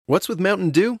What's with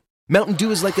Mountain Dew? Mountain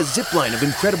Dew is like a zipline of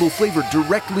incredible flavor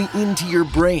directly into your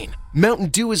brain. Mountain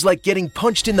Dew is like getting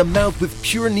punched in the mouth with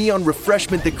pure neon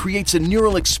refreshment that creates a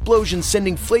neural explosion,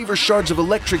 sending flavor shards of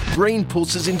electric brain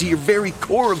pulses into your very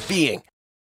core of being.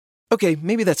 Okay,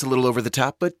 maybe that's a little over the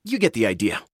top, but you get the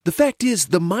idea. The fact is,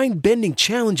 the mind-bending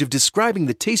challenge of describing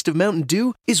the taste of Mountain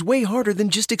Dew is way harder than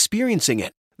just experiencing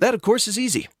it. That, of course, is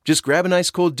easy. Just grab an ice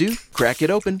cold Dew, crack it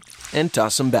open, and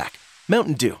toss them back.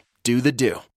 Mountain Dew. Do the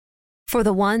Dew. For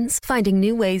the ones finding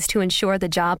new ways to ensure the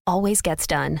job always gets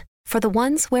done. For the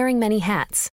ones wearing many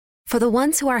hats. For the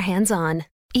ones who are hands-on,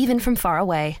 even from far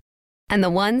away. And the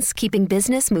ones keeping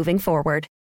business moving forward.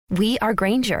 We are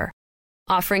Grainger,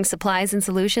 offering supplies and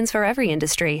solutions for every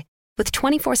industry, with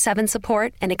 24/7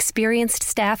 support and experienced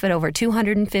staff at over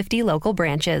 250 local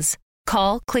branches.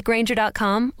 Call, click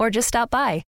Grainger.com, or just stop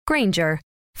by. Grainger,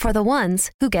 for the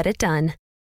ones who get it done.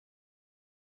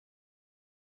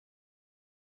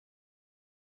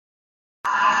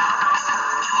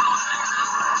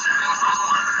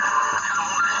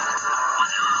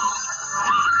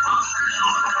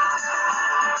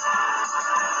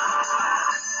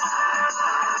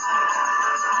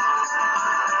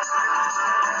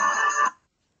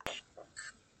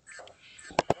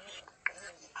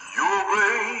 Your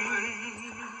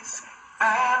grace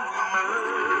and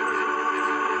mercy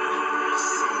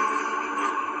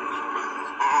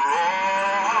brought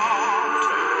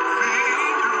me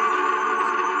through.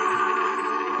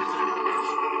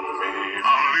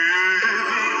 I'm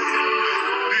living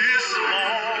this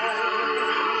moment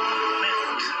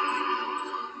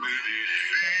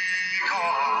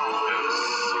because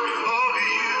of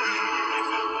you.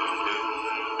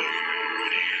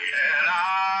 And I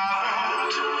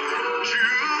want to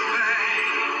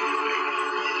thank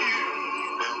you.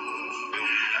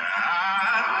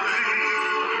 I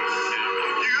praise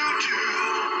you too.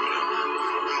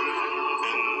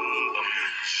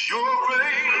 Your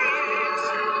grace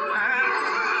and mercy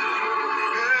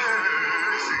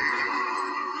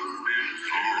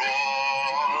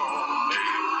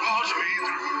brought me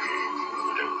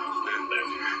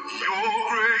through. Your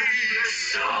grace.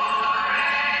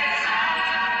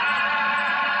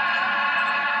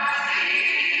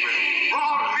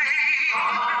 Brought me.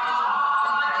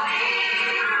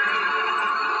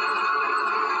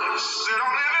 Said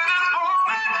I'm living this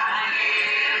moment.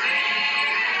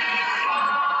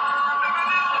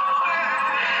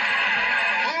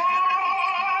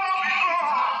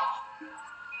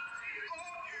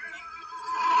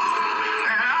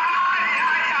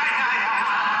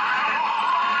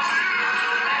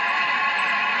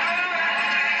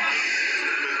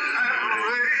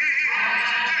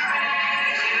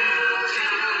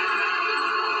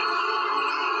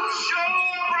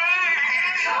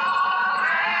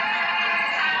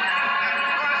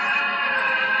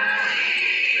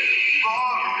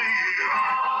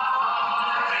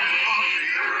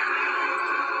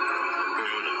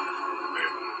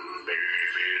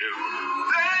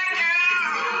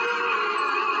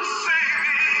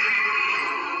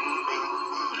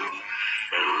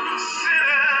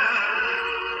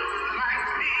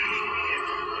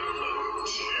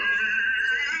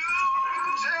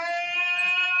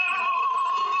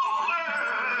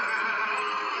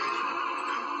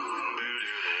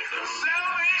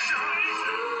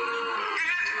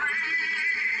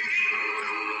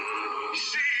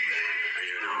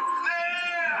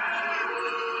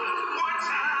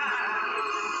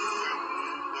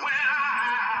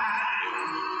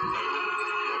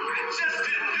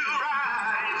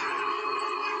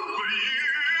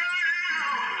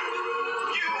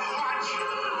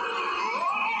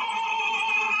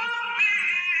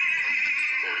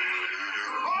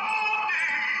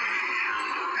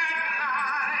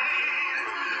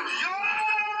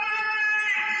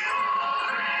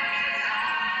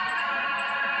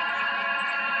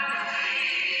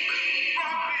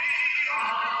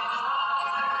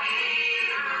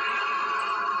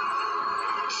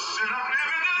 Said I'm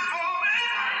living this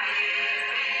moment.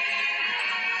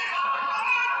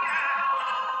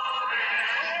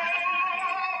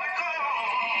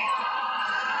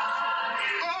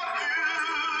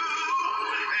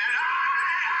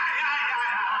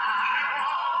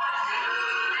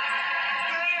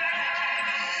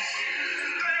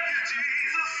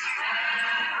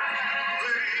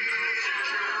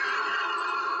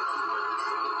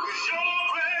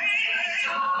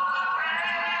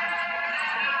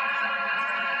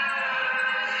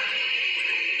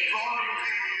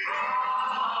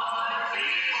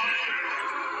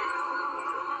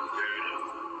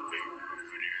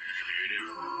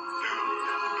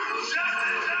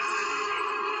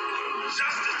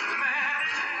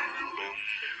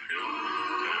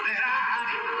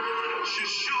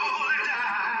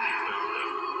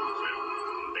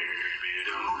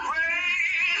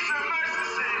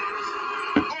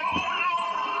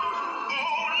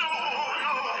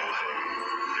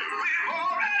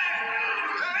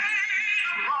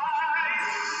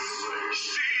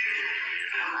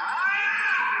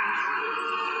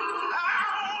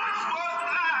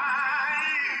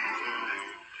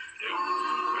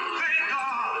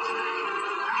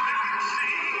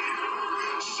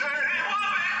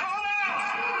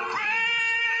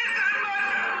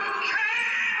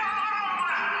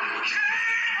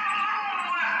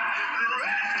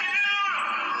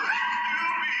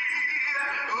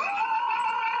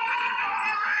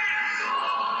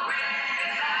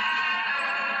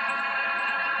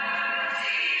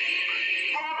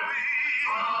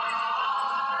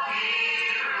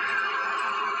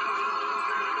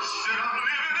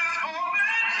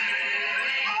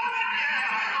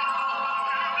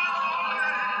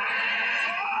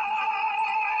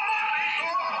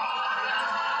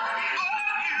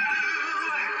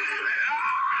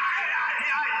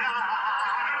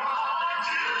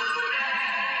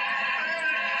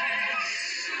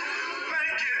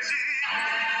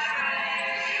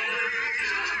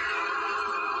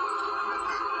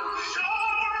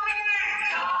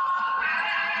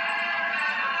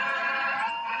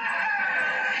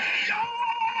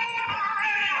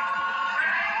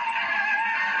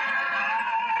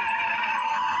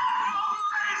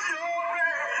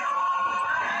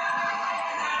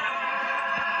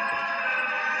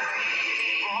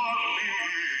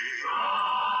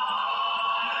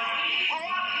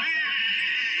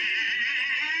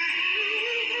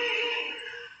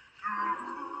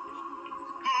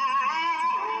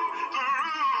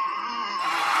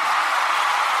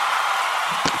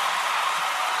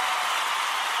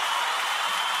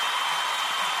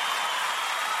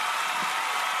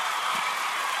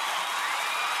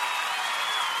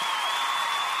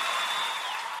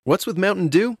 What's with Mountain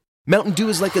Dew? Mountain Dew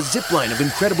is like a zip line of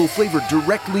incredible flavor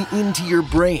directly into your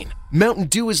brain. Mountain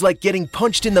Dew is like getting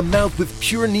punched in the mouth with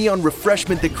pure neon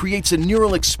refreshment that creates a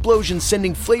neural explosion,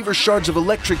 sending flavor shards of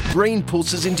electric brain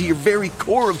pulses into your very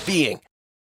core of being.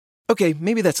 Okay,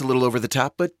 maybe that's a little over the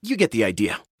top, but you get the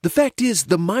idea. The fact is,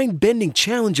 the mind-bending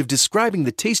challenge of describing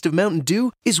the taste of Mountain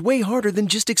Dew is way harder than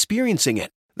just experiencing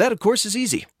it. That, of course, is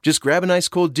easy. Just grab an ice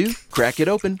cold Dew, crack it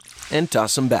open, and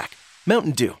toss them back.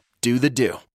 Mountain Dew. Do the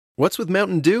Dew. What's with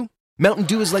Mountain Dew? Mountain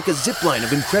Dew is like a zip line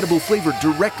of incredible flavor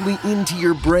directly into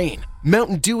your brain.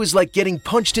 Mountain Dew is like getting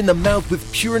punched in the mouth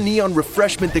with pure neon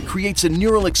refreshment that creates a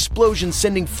neural explosion,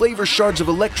 sending flavor shards of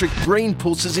electric brain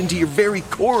pulses into your very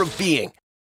core of being.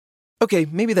 Okay,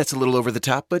 maybe that's a little over the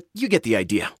top, but you get the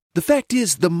idea. The fact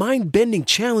is, the mind-bending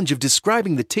challenge of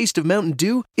describing the taste of Mountain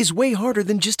Dew is way harder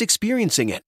than just experiencing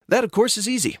it. That, of course, is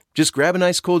easy. Just grab an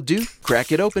ice cold Dew,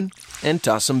 crack it open, and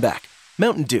toss them back.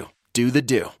 Mountain Dew. Do the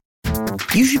Dew.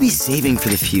 You should be saving for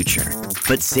the future,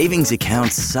 but savings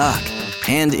accounts suck,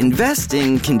 and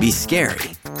investing can be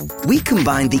scary. We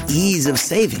combine the ease of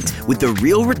savings with the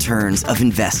real returns of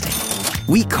investing.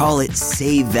 We call it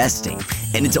Save Vesting,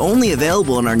 and it's only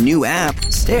available in our new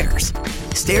app, Stairs.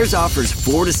 Stairs offers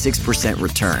 4 to 6%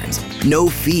 returns, no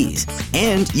fees,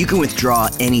 and you can withdraw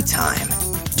anytime.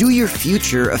 Do your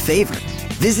future a favor.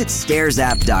 Visit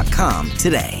StairsApp.com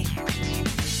today.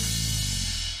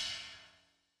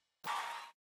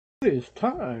 It's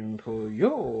time for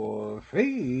your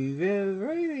favorite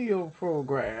radio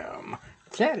program,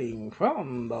 Chatting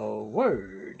from the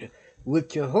Word,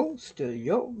 with your host,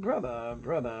 your brother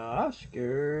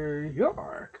Oscar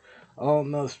York,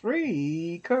 on the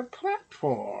Spreaker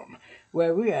platform,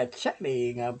 where we are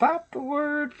chatting about the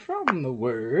Word from the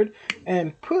Word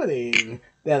and putting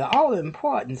that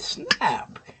all-important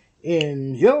snap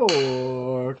in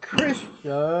your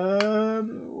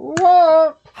Christian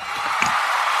walk.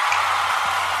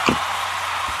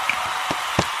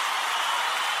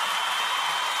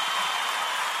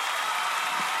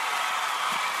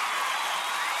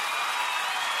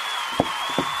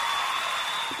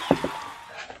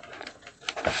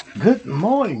 Good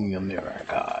morning,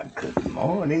 America. Good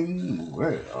morning,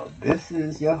 world. This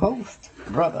is your host,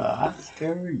 Brother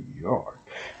Oscar York.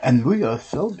 And we are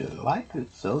so delighted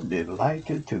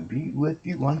to be with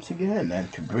you once again and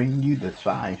to bring you the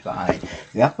fine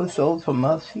episodes from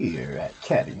us here at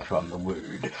Chatting from the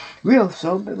Word. We are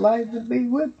so delighted to be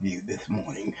with you this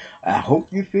morning. I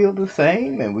hope you feel the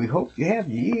same, and we hope you have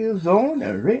your ears on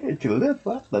and ready to lift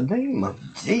up the name of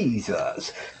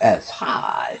Jesus as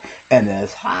high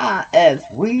as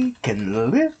we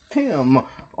can lift him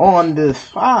on this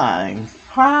fine,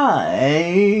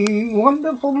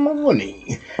 wonderful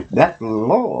morning that the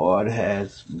Lord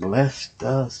has blessed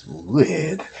us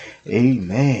with.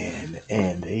 Amen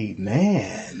and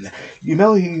amen. You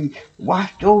know, he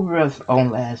watched over us on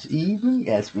last evening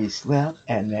as we slept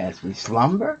and as we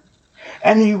slumber,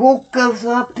 and he woke us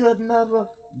up to another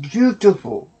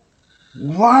beautiful,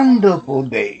 wonderful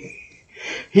day.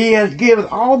 He has given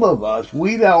all of us,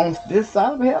 we on this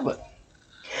side of heaven,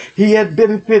 he has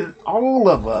benefited all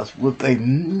of us with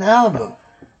another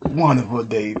wonderful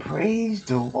day. Praise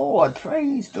the Lord,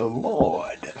 praise the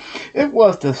Lord. It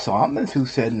was the psalmist who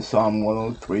said in Psalm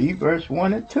 103, verse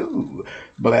 1 and 2,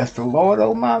 "Bless the Lord,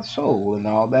 O my soul, and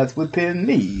all that's within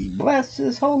me. Bless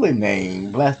his holy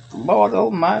name. Bless the Lord,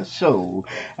 O my soul,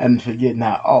 and forget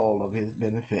not all of his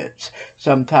benefits."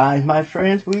 Sometimes, my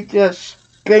friends, we just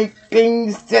think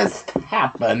things just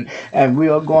happen, and we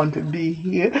are going to be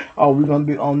here, or we're going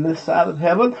to be on this side of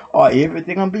heaven, or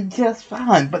everything going to be just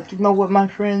fine. But you know what, my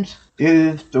friends? It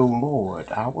is the Lord,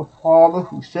 our Father,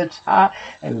 who sits high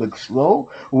and looks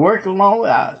low, working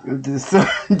along with his Son,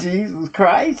 Jesus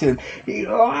Christ, and he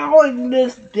allowing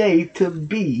this day to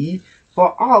be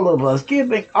for all of us,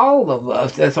 giving all of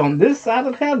us that's on this side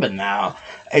of heaven now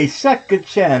a second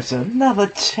chance, another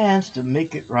chance to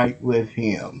make it right with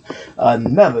him,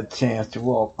 another chance to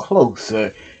walk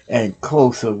closer and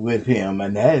closer with him.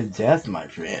 And that is just, my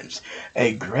friends,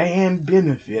 a grand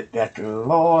benefit that the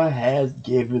Lord has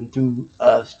given to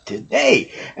us today.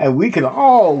 And we can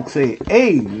all say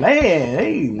amen,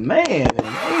 amen, and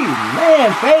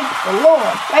amen. Thank the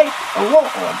Lord, thank the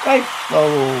Lord, thank the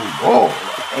Lord.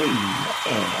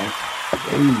 Amen.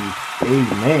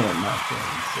 Amen, my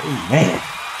friends. Amen.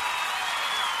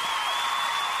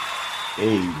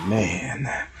 Amen.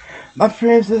 My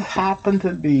friends, this happened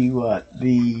to be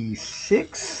the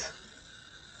 6th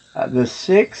The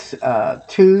 6th,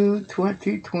 2,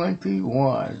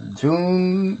 2021,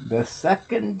 June the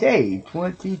 2nd day,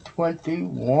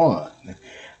 2021,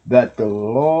 that the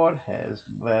Lord has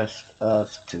blessed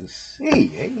us to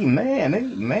see. Amen,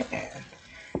 amen,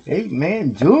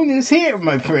 amen. June is here,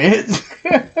 my friends.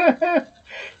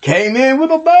 Came in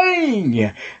with a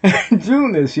bang.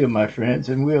 June is here, my friends,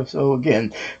 and we are so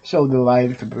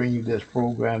delighted to bring you this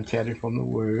program, Chatting from the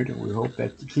Word, and we hope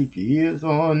that you keep your ears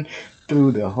on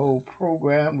through the whole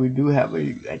program. We do have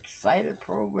an excited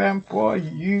program for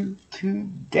you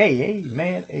today.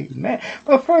 Amen, amen.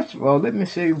 But first of all, let me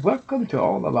say welcome to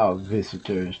all of our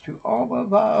visitors, to all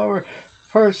of our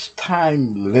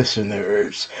first-time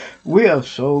listeners. We are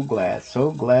so glad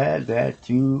that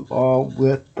you are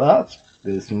with us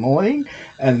this morning,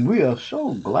 and we are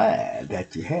so glad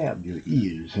that you have your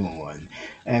ears on,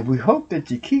 and we hope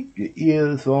that you keep your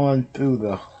ears on through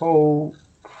the whole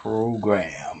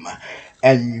program.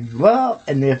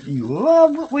 And if you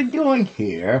love what we're doing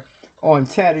here on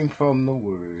Chatting from the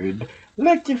Word,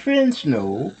 let your friends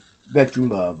know that you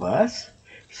love us.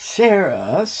 Share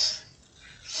us.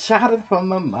 Shout it from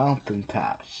the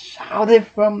mountaintop. Shout it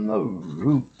from the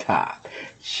rooftop.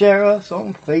 Share us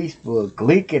on Facebook,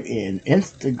 LinkedIn,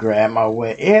 Instagram, or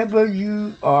wherever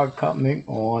you are coming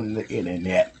on the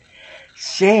internet.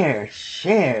 Share.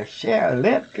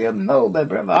 Let them know that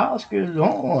Brother Oscar is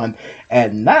on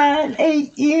at 9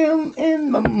 a.m.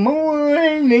 in the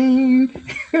morning.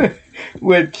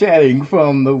 We're chatting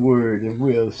from the Word, and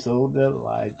we're so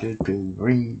delighted to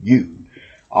bring you.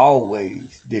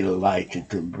 Always delighted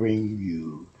to bring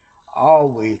you.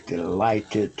 Always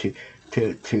delighted to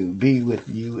be with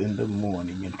you in the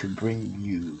morning and to bring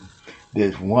you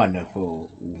this wonderful,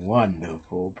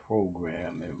 wonderful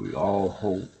program. And we all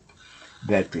hope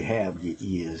that you have your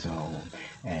ears on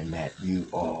and that you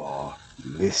are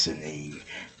listening.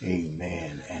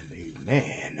 Amen and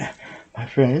amen. My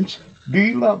friends, do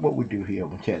you love what we do here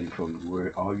on Chatting from the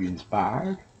Word? Are you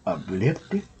inspired,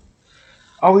 uplifted?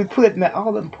 Are we putting that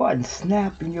all important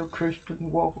snap in your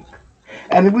Christian walk?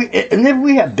 And if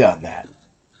we have done that,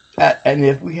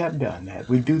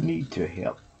 we do need your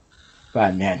help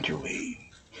financially.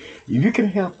 If you can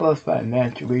help us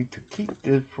financially to keep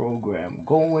this program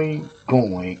going,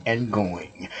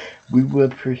 we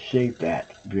would appreciate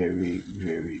that very,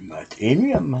 very much.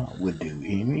 Any amount will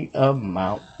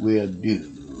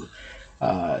do.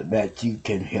 That you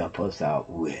can help us out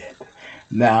with.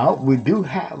 Now, we do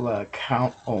have an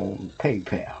account on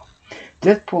PayPal.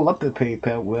 Just pull up the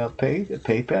PayPal webpage at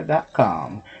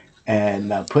paypal.com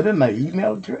and put in my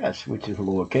email address, which is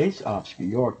lowercase Oscar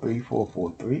York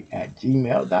 3443 at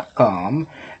gmail.com.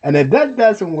 And if that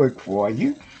doesn't work for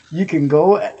you, you can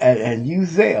go and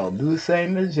use Zelle. Do the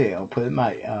same as Zelle. Put in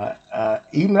my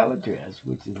email address,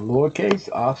 which is lowercase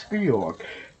Oscar York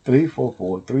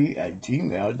 3443 at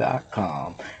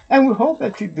gmail.com. And we hope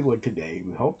that you do it today.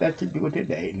 Now,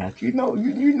 you know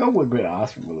what Brother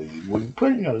Oscar believes. When you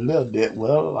put in a little bit,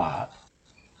 well, a lot,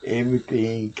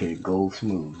 everything can go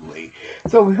smoothly.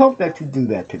 So we hope that you do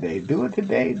that today. Do it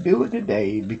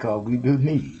today, because we do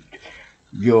need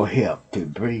your help to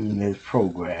bring this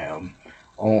program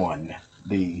on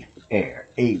the air.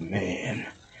 Amen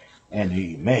and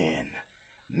amen.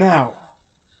 Now,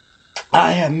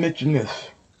 I have mentioned this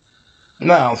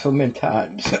now so many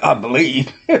times, I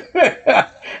believe.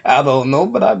 I don't know,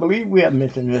 but I believe we have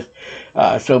mentioned this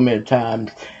so many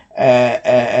times.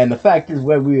 And the fact is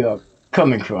where we are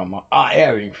coming from, or are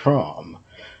airing from.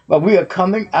 But we are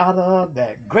coming out of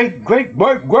that great state of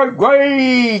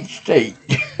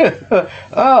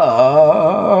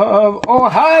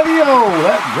Ohio.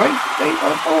 That great state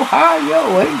of Ohio.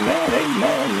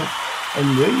 Amen.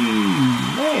 And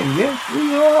amen. Yes,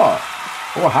 we are.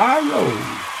 Ohio.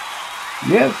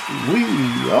 Yes, we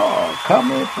are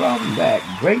coming from that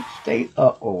great state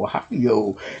of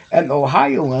Ohio. And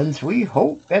Ohioans, we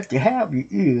hope that you have your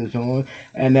ears on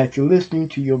and that you're listening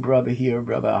to your brother here,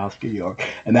 Brother Oscar York.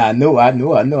 And I know a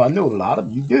lot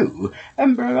of you do.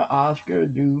 And Brother Oscar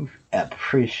do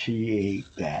appreciate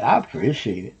that. I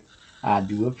appreciate it. I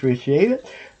do appreciate it.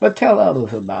 But tell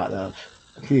others about us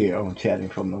here on Chatting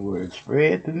from the Word.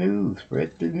 Spread the news,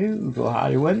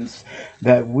 Ohioans,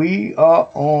 that we are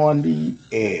on the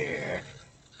air.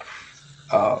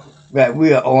 I'm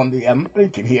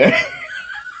thinking here.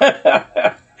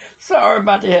 Sorry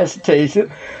about the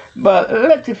hesitation, but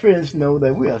let your friends know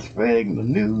that we are spreading the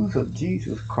news of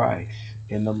Jesus Christ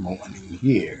in the morning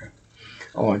here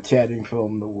on Chatting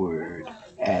from the Word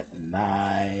at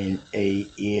 9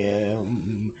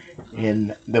 a.m.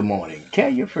 in the morning. Tell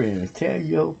your friends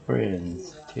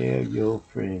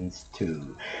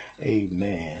too.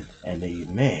 Amen and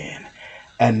amen.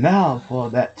 And now for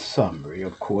that summary.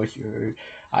 Of course, you heard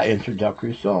our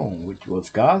introductory song, which was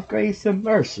God's Grace and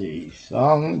Mercy,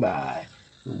 sung by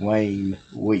Wayne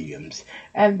Williams.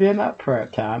 And then our prayer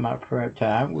time. Our prayer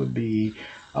time would be,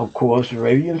 of course,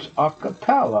 Radiance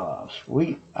Acappella,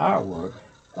 Sweet Hour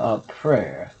of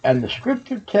Prayer. And the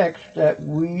scripture text that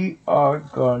we are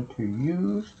going to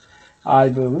use, I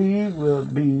believe, will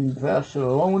be First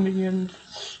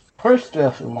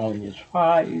Thessalonians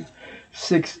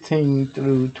 5:16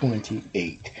 through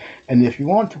 28. And if you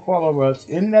want to follow us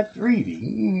in that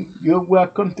reading, you're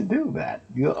welcome to do that.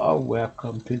 You are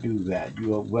welcome to do that.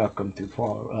 You are welcome to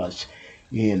follow us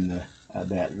in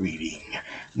that reading.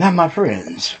 Now, my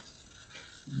friends,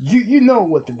 you know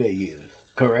what today is,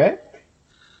 correct?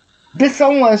 Did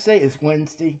someone say it's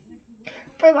Wednesday?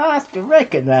 Well, I have to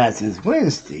recognize it's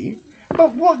Wednesday,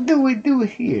 but what do we do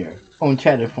here on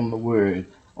Chatting from the Word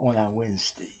on our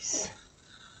Wednesdays?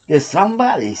 If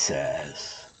somebody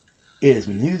says it's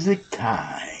music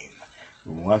time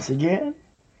once again,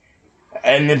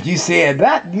 and if you said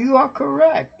that, you are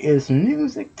correct. It's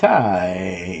music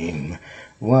time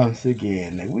once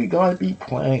again, and we're going to be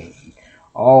playing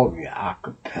all your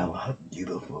acapella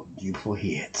beautiful, beautiful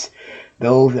hits.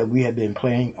 Those that we have been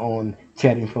playing on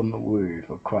Chatting from the Word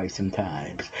for quite some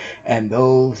times. And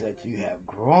those that you have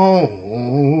grown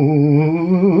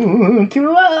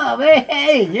to love.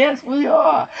 Hey, yes we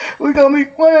are. We're going to be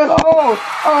playing all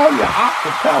your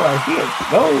acapella hits.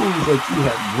 Those that you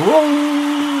have grown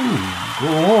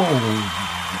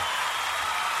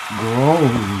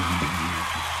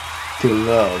to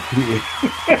love here.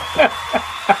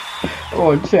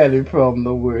 On Chatting from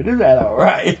the Word. Is that all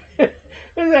right?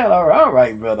 Is that all right? All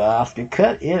right, Brother Oscar.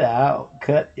 Cut it out.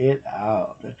 Cut it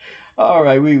out. All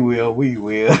right, we will. We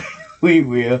will.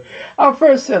 Our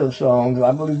first set of songs,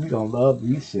 I believe you're going to love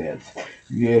these sets.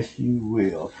 Yes, you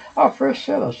will. Our first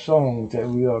set of songs that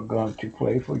we are going to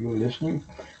play for your listening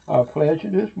pleasure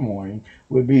this morning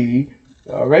would be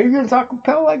Radiance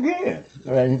Acappella again.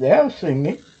 And they'll sing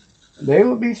it. They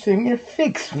will be singing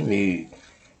Fix Me.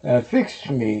 Fix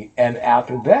Me. And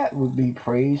after that would be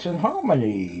Praise and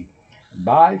Harmony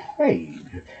by Faith.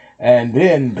 And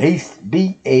then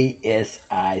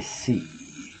B-A-S-I-C.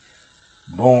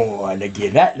 Born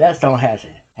Again. That song has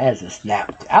a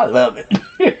snap. I love it.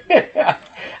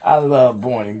 I love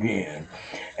Born Again.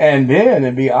 And then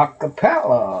it'd be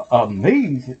Acappella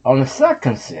Amazing on the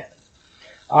second set.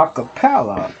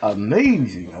 Acappella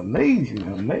Amazing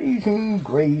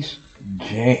Grace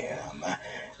Jam.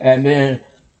 And then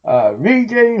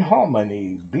Regain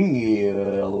Harmony,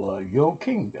 Build Your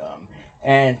Kingdom.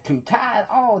 And to tie it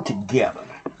all together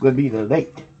would be the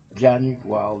late Johnny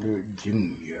Wilder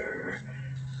Jr.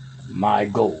 My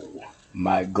goal.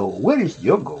 What is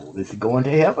your goal? Is it going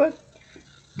to heaven?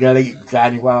 The late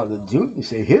Johnny Wilder Jr.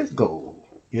 said his goal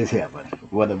is heaven.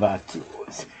 What about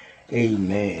yours?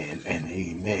 Amen and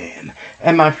amen.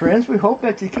 And my friends, we hope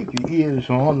that you keep your ears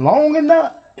on long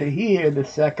enough to hear the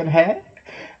second half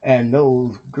and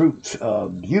those groups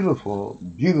of beautiful,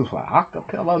 beautiful a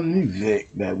cappella music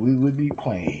that we would be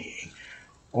playing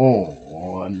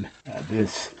on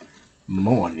this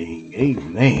morning.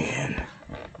 Amen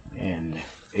and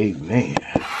amen.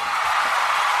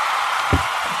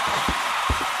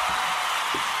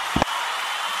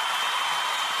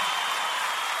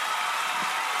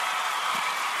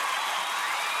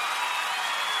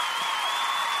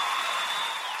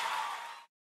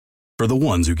 For the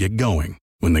ones who get going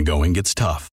when the going gets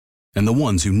tough, and the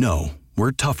ones who know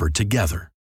we're tougher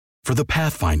together. For the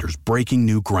Pathfinders breaking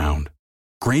new ground,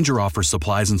 Grainger offers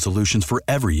supplies and solutions for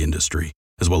every industry,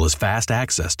 as well as fast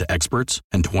access to experts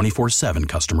and 24/7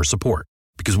 customer support.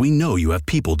 Because we know you have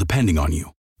people depending on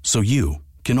you, so you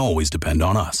can always depend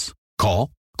on us. Call,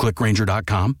 click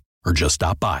Grainger.com, or just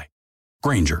stop by.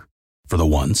 Grainger, for the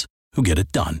ones who get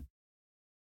it done.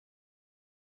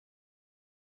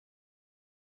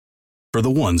 For the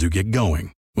ones who get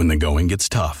going when the going gets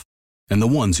tough, and the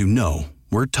ones who know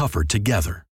we're tougher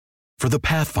together. For the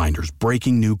Pathfinders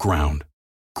breaking new ground,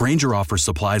 Grainger offers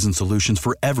supplies and solutions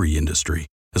for every industry,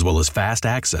 as well as fast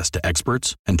access to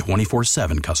experts and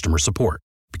 24/7 customer support.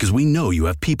 Because we know you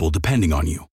have people depending on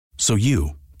you, so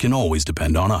you can always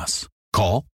depend on us.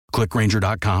 Call, click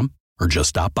Grainger.com, or just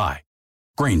stop by.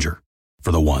 Grainger,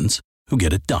 for the ones who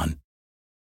get it done.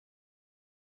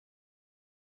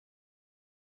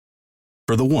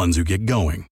 For the ones who get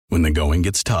going when the going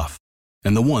gets tough,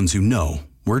 and the ones who know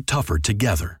we're tougher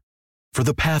together. For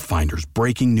the Pathfinders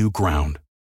breaking new ground,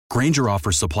 Grainger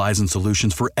offers supplies and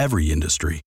solutions for every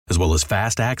industry, as well as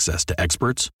fast access to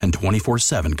experts and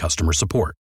 24/7 customer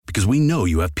support. Because we know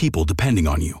you have people depending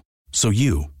on you, so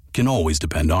you can always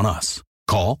depend on us.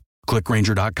 Call, Click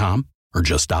Grainger.com or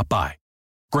just stop by.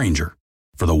 Grainger,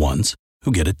 for the ones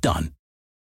who get it done.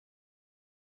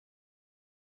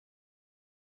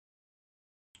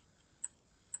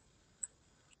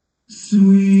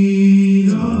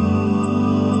 Sweet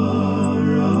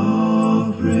hour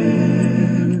of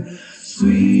prayer,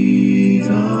 sweet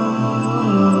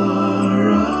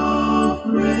hour of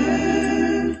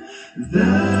prayer,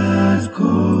 that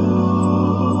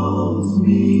calls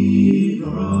me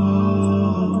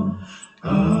from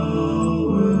a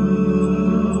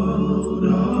world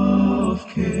of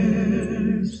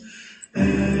cares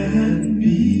and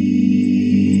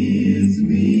bids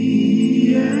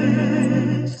me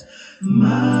at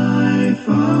my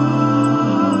Father's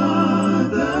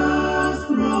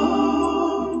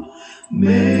throne,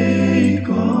 make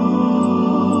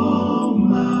all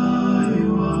my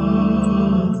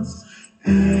wants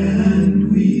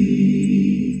and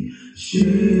wishes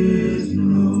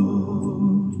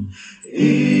known.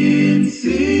 In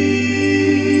seasons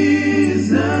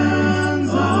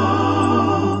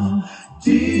of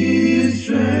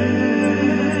distress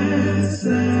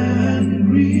and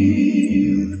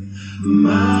grief,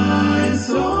 my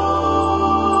soul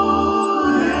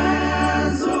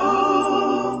has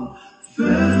often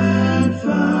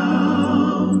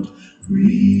found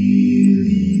relief,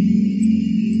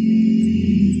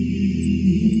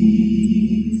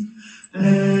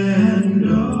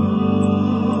 and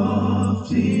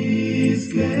oft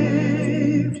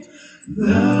escaped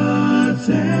the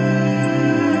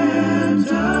tempter's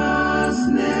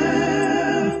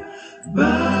snare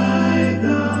by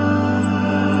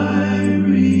thy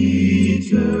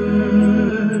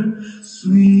return,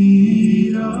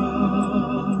 sweet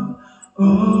hour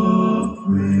of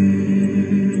prayer.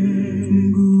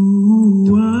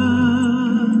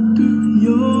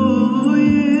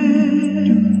 Kuna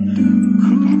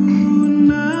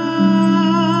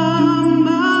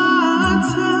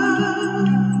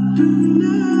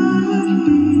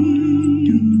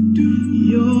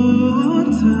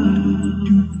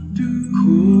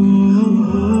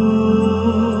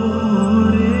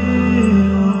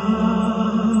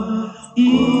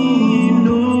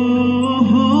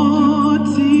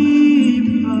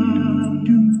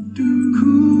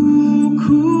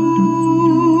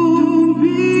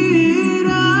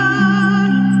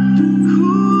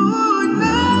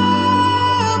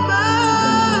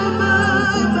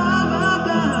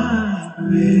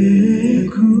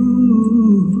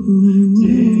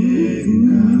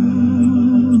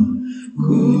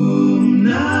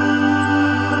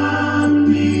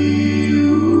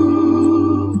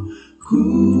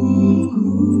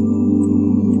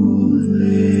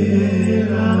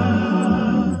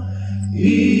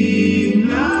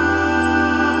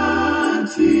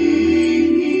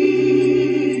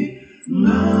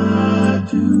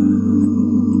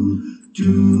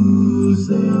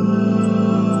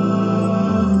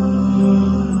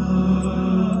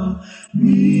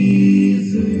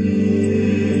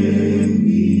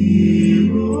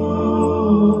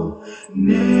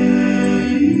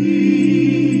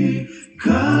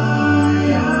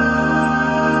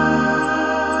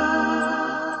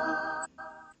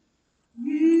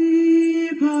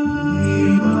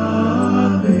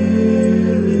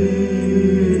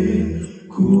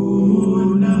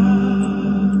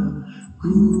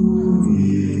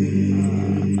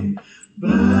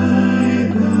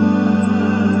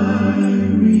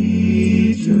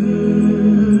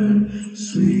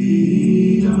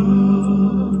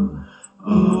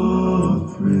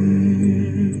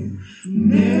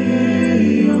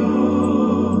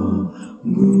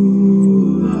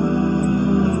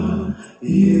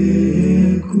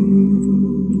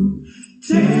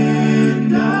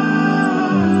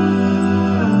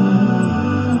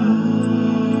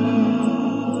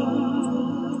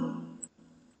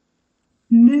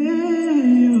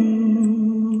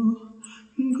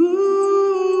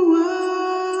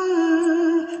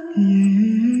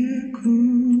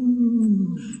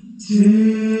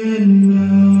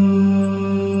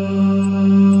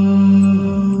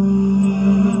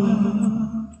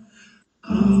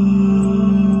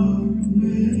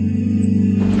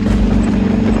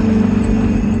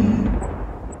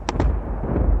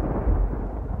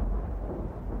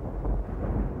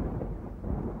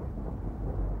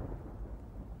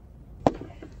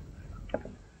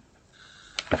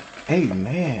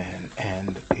Amen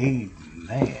and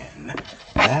amen.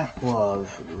 That was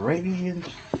Radiance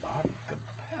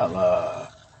Acappella,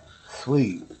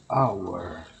 Sweet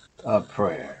Hour of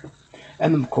Prayer.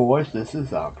 And of course, this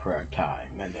is our prayer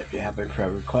time. And if you have a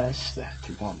prayer request that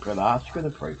you want Brother Oscar to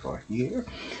pray for here,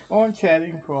 or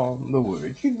chatting from the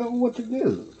Word, you know what to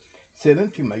do. send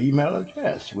them to my email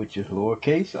address, which is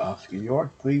lowercase Oscar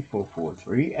York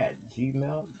 3443 at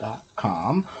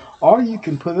gmail.com. Or you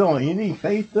can put it on any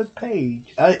Facebook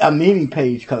page. Any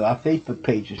page, because our Facebook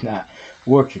page is not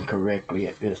working correctly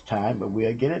at this time, but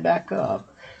we'll get it back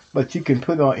up. But you can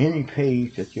put it on any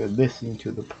page that you're listening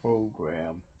to the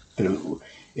program through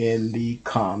in the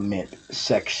comment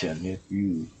section if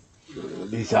you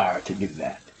desire to do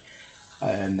that.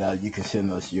 And you can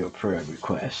send us your prayer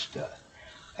request.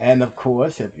 And of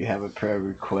course, if you have a prayer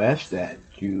request that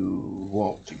you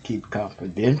want to keep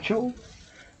confidential,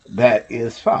 that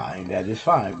is fine. That is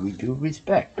fine. We do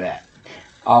respect that.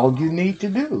 All you need to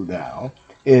do now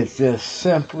is just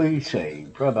simply say,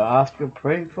 Brother Oscar,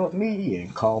 pray for me,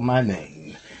 and call my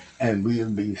name. And we'll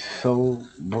be so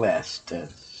blessed and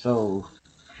so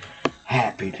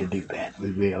happy to do that.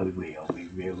 We really will. We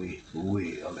really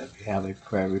will. If you have a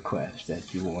prayer request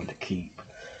that you want to keep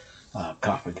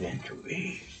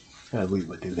confidentially, we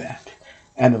will do that.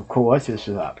 And of course, this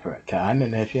is our prayer time.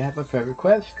 And if you have a prayer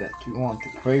request that you want to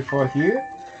pray for here,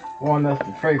 want us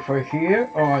to pray for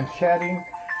here on Chatting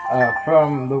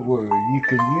from the Word, you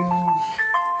can use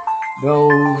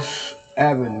those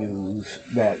avenues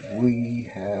that we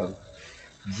have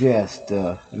just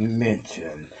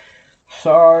mentioned.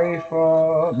 Sorry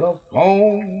for the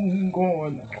phone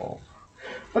going off.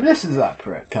 But this is our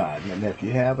prayer time, and if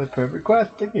you have a prayer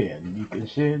request, again, you can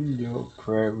send your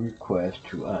prayer request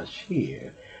to us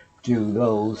here through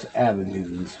those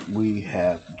avenues we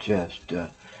have just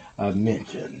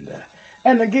mentioned.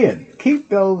 And again, keep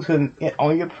those on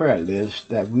your prayer list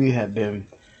that we have been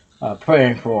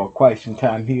praying for quite some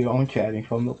time here on Chatting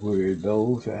from the Word,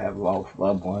 those that have lost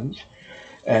loved ones,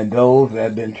 and those that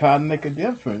have been trying to make a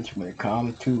difference when it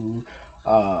comes to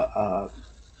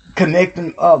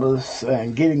connecting others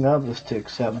and getting others to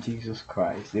accept Jesus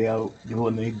Christ. They are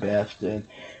doing their best and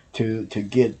to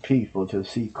get people to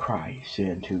see Christ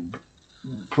and to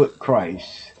put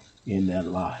Christ in their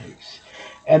lives.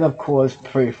 And of course,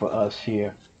 pray for us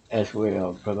here as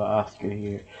well, Brother Oscar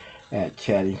here at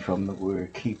Chatting from the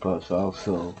Word. Keep us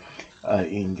also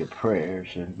in your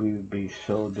prayers, and we will be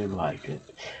so delighted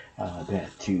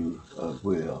that you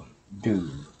will do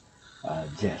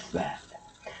just that.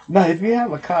 Now, if you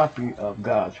have a copy of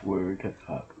God's Word,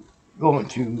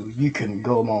 you can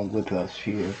go along with us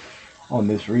here on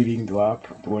this reading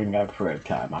during our prayer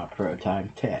time. Our prayer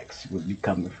time text will be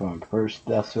coming from 1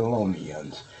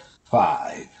 Thessalonians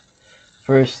 5.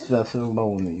 1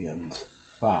 Thessalonians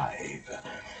 5.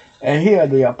 And here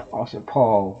the Apostle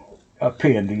Paul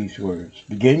penned these words,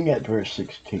 beginning at verse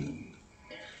 16.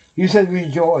 He said,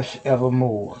 "Rejoice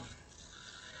evermore,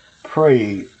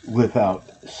 pray without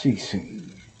ceasing.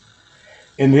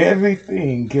 In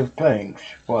everything give thanks,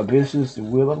 for this is the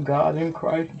will of God in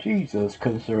Christ Jesus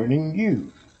concerning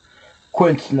you.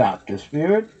 Quench not the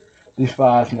spirit,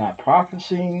 despise not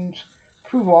prophecies,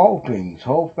 prove all things,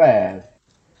 hold fast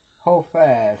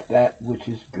that which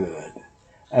is good.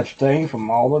 Abstain from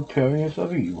all appearance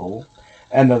of evil,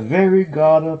 and the very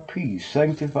God of peace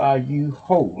sanctify you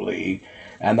wholly.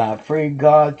 And I pray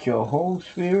God your whole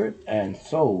spirit and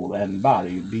soul and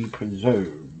body be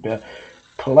preserved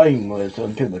blameless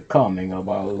unto the coming of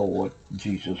our Lord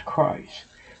Jesus Christ.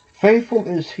 Faithful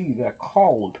is he that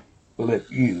called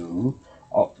you,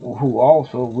 who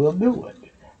also will do it.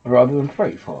 Brethren,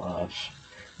 pray for us.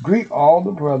 Greet all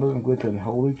the brethren with an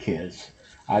holy kiss.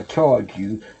 I charge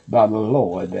you by the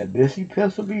Lord that this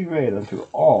epistle be read unto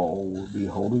all the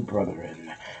holy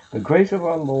brethren. The grace of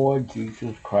our Lord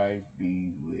Jesus Christ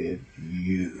be with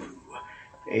you."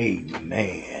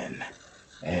 Amen.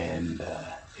 And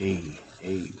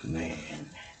amen.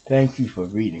 Thank you for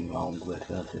reading along with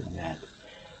us in that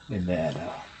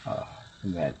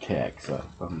text,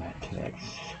 from that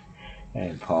text.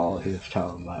 And Paul is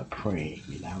talking about praying,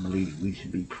 and I believe we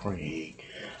should be praying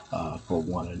for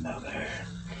one another.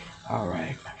 All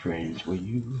right, my friends, will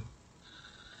you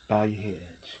bow your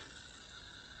heads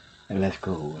and let's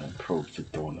go and approach the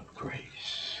throne of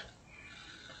grace.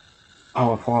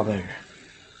 Our Father,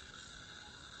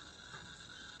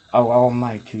 our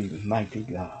almighty, mighty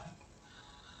God,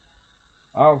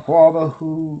 our Father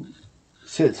who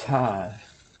sits high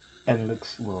and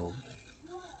looks low.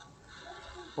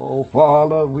 Oh,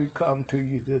 Father, we come to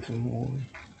you this morning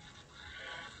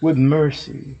with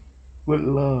mercy, with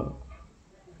love.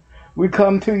 We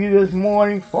come to you this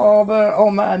morning, Father,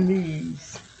 on our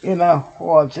knees, in our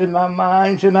hearts, in our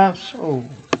minds, in our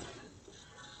souls.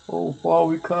 Oh, Father,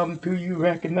 we come to you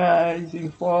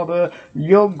recognizing, Father,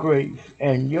 your grace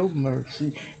and your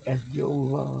mercy and your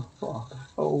love, Father.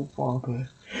 Oh, Father,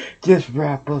 just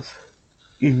wrap us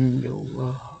in your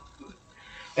love.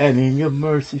 and in your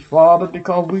mercy, Father,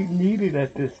 because we need it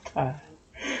at this time.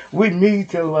 We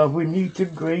need your love. We need your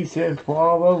grace. And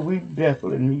Father, we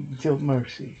definitely need your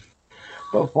mercy.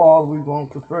 But Father, we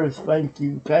want to first thank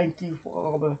you. Thank you,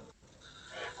 Father.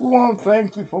 We want to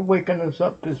thank you for waking us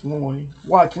up this morning,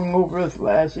 watching over us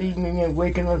last evening and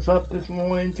waking us up this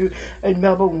morning to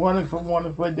another wonderful,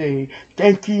 wonderful day.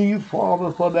 Thanking you,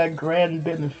 Father, for that grand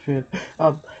benefit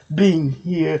of being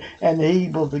here and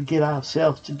able to get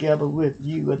ourselves together with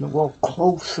you and to walk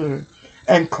closer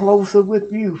and closer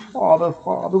with you, Father.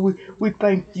 Father, we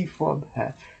thank you for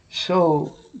that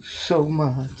so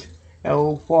much.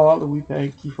 Oh, Father, we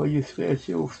thank you for your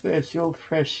special,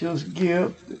 precious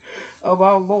gift of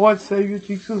our Lord Savior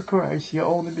Jesus Christ, your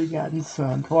only begotten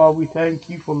Son. Father, we thank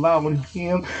you for allowing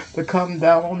him to come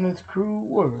down on this cruel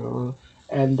world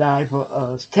and die for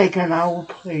us, taking our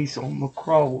place on the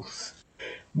cross,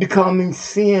 becoming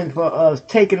sin for us,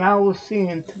 taking our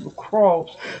sin to the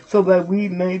cross so that we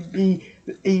may be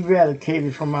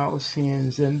eradicated from our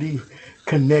sins and be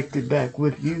connected back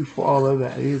with you, Father.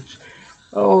 That is,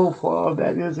 oh, Father,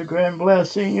 that is a grand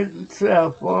blessing in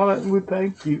itself, Father, and we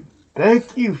thank you.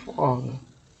 Thank you, Father,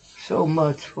 so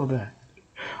much for that.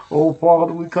 Oh,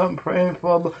 Father, we come praying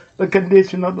for the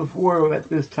condition of the world at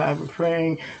this time. We're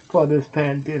praying for this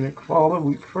pandemic. Father,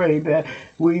 we pray that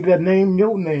we that name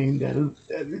your name,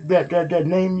 that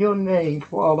name your name,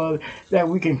 Father, that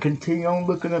we can continue on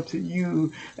looking up to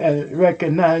you and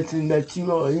recognizing that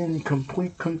you are in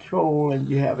complete control and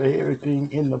you have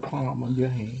everything in the palm of your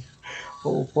hand.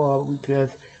 Oh, Father, we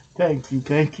just thank you,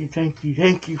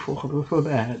 for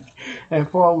that.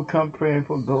 And Father, we come praying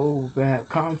for those that have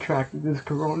contracted this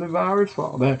coronavirus,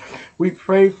 Father. We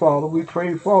pray, Father,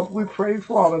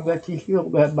 that you heal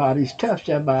their bodies, touch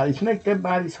their bodies, make their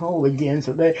bodies whole again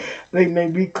so that they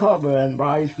may recover and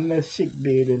rise from their sick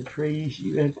bed and praise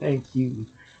you and thank you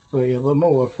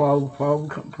forevermore. Father, we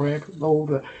come praying for those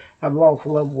that have lost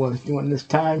loved ones during this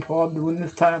time, Father, during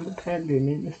this time of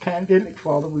pandemic,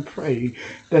 Father, we pray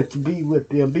that you be with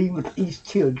them, be with each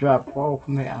teardrop fall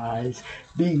from their eyes,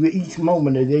 be with each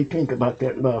moment that they think about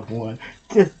that loved one.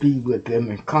 Just be with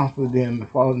them and comfort them,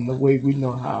 Father, in the way we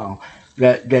know how.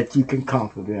 That you can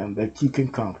comfort them, that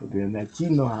you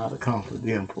know how to comfort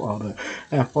them, Father.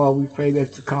 And Father, we pray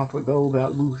that you comfort those that are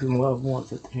losing loved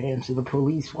ones at the hands of the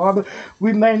police, Father.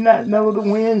 We may not know the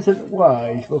winds and the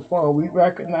whys, but Father, we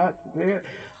recognize that there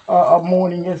are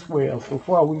mourning as well. So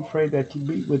Father, we pray that you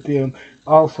be with them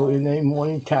also in a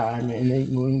morning time and in a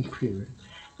morning period.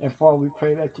 And Father, we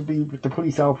pray that you be with the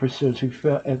police officers who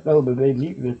felt as though that they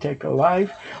needed to take a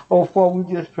life. Oh, Father,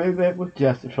 we just pray that was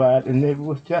justified, and if it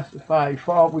was justified,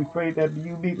 Father, we pray that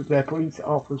you be with that police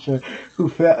officer who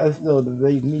felt as though that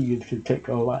they needed to take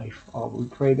a life. Father, we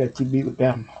pray that you be with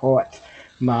them hearts,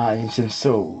 minds, and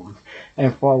souls.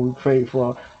 And Father, we pray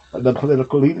for the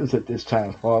political leaders at this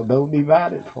time, Father, though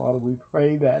divided, Father, we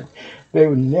pray that they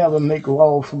would never make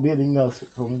laws forbidding us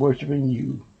from worshiping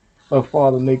you. But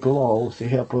Father, make laws to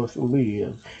help us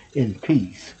live in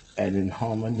peace and in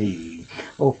harmony.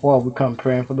 Oh, Father, we come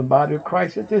praying for the body of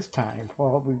Christ at this time.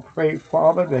 Father, we pray,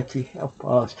 Father, that you help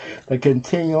us to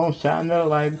continue on shining the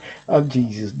light of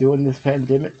Jesus during this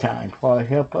pandemic time. Father,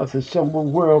 help us to show the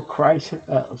world Christ in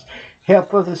us.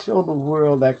 Help us to show the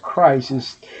world that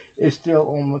Christ is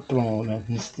still on the throne and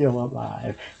is still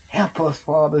alive. Help us,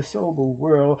 Father, show the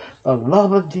world the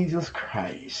love of Jesus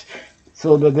Christ,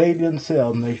 so that they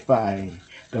themselves may find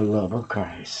the love of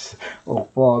Christ. Oh,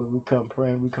 Father, we come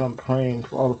praying,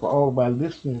 Father, for all of our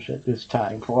listeners at this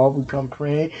time. Father, we come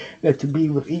praying that you be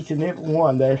with each and every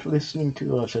one that's listening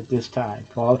to us at this time.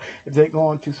 Father, if they're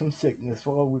going through some sickness,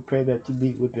 Father, we pray that you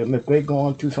be with them. If they're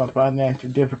going through some financial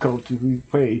difficulty, we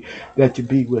pray that you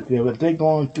be with them. If they're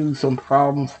going through some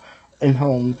problems in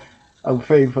home, I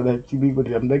pray for that you be with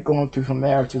them. They're going through some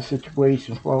marital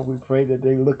situations. Father, we pray that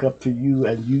they look up to you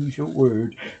and use your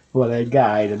word for their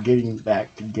guide of getting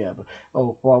back together.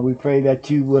 Oh, Father, we pray that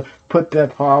you will put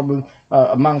that problem,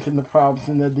 mountain of problems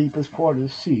in the deepest part of the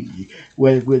sea,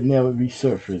 where it will never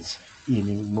resurface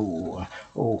anymore.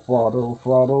 Oh, Father,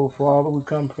 we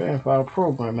come praying for our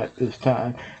program at this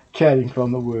time, chatting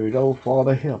from the word. Oh,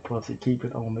 Father, help us to keep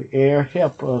it on the air.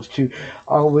 Help us to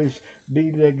always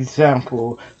be the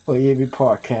example for every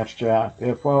podcaster out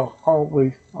there. For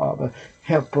always, Father,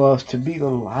 help us to be the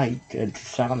light and to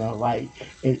shine a light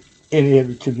in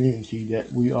every community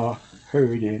that we are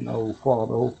heard in. Oh,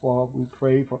 Father, we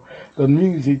pray for the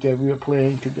music that we are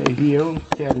playing today here,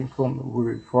 chatting from the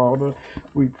word. Father,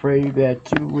 we pray that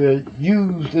you will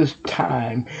use this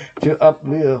time to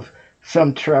uplift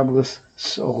some traveler's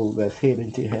soul that's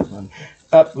heading to heaven.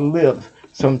 Uplift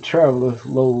some traveler's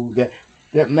load that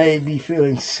that may be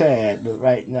feeling sad, but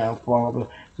right now, Father,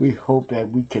 we hope that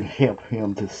we can help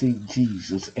him to see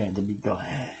Jesus and to be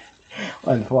glad.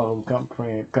 And Father, come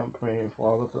praying,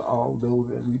 Father, for all those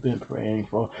that we've been praying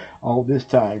for all this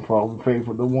time. Father, we pray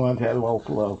for the ones that lost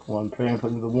loved ones, praying for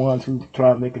the ones who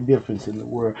try to make a difference in the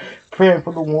world, praying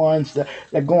for the ones that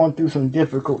are going through some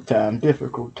difficult times.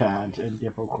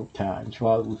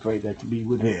 Father, we pray that you be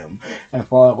with them. And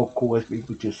Father, of course, be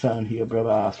with your son here, Brother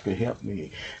Oscar. Help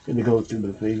me to go through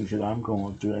the things that I'm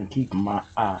going through and keep my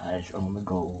eyes on the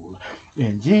goal.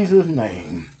 In Jesus'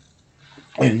 name.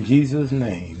 In Jesus'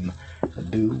 name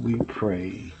do we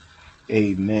pray.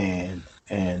 Amen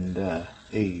and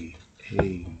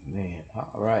amen.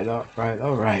 All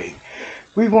right.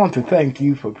 We want to thank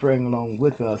you for praying along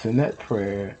with us in that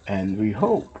prayer, and we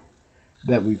hope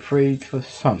that we prayed for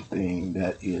something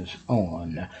that is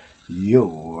on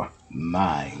your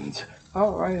minds.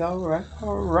 All right.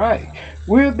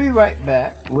 We'll be right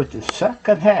back with the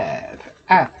second half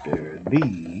after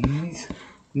these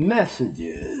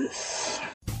messages.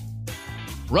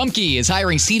 Rumpke is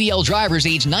hiring CDL drivers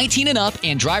age 19 and up,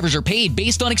 and drivers are paid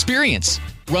based on experience.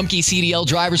 Rumpke CDL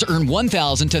drivers earn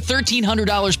 $1,000 to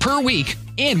 $1,300 per week,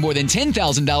 and more than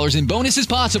 $10,000 in bonuses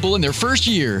possible in their first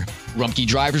year. Rumpke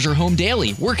drivers are home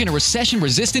daily, work in a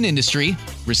recession-resistant industry,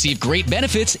 receive great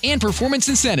benefits and performance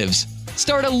incentives.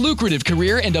 Start a lucrative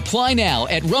career and apply now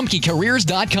at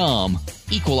rumpkecareers.com.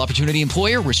 Equal opportunity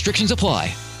employer, restrictions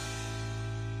apply.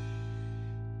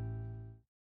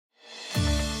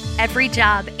 Every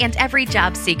job and every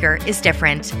job seeker is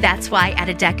different. That's why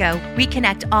at Adecco, we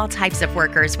connect all types of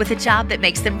workers with a job that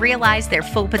makes them realize their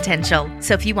full potential.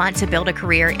 So if you want to build a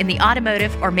career in the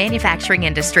automotive or manufacturing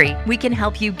industry, we can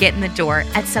help you get in the door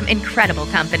at some incredible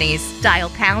companies.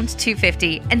 Dial pound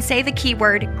 250 and say the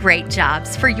keyword great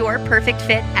jobs for your perfect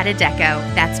fit at Adecco.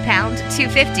 That's pound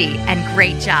 250 and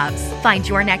great jobs. Find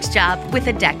your next job with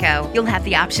Adecco. You'll have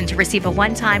the option to receive a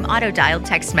one-time auto-dialed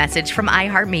text message from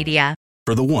iHeartMedia.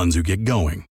 For the ones who get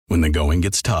going when the going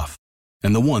gets tough,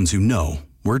 and the ones who know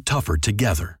we're tougher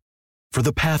together. For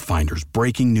the Pathfinders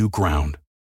breaking new ground,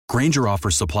 Grainger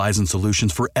offers supplies and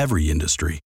solutions for every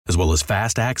industry, as well as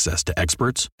fast access to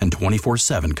experts and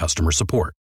 24/7 customer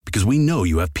support. Because we know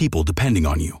you have people depending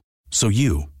on you, so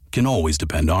you can always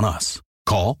depend on us.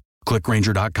 Call, click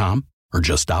Grainger.com, or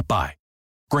just stop by.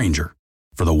 Grainger,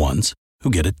 for the ones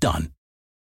who get it done.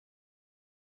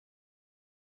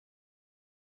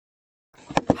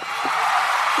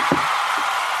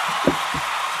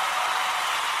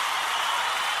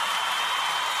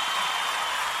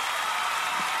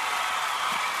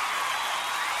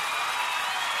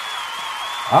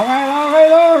 All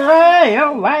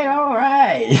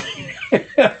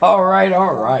right.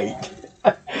 All right.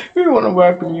 We want to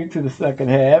welcome you to the second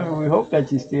half, and we hope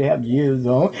that you still have your ears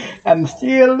on and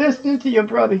still listening to your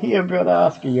brother here, Brother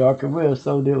Oscar York, and we're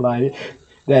so delighted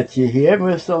that you're here.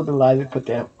 We're so delighted to put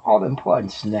that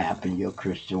all-important snap in your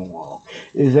Christian walk.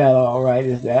 Is that all right?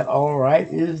 Is that all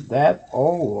right?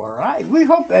 We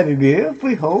hope that it is.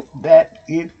 We hope that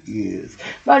it is.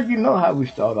 Now, you know how we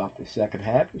start off the second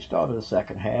half. We started the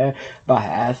second half by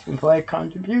asking for a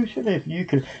contribution. If you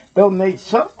could donate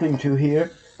something to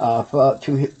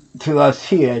us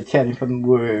here at Chatting from the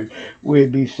Word,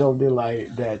 we'd be so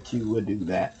delighted that you would do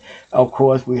that. Of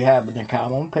course, we have an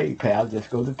account on PayPal.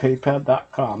 Just go to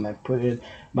paypal.com and put in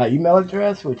my email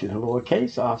address, which is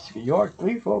lowercase Oscar York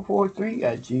 3443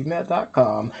 at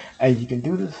gmail.com. And you can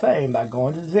do the same by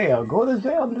going to Zelle. Go to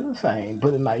Zelle and do the same.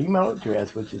 Put in my email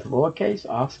address, which is lowercase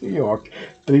Oscar York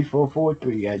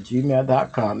 3443 at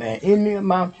gmail.com. And any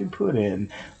amount you put in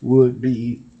would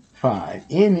be fine.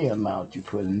 Any amount you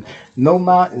put in. No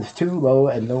amount is too low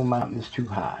and no amount is too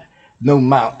high. No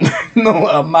amount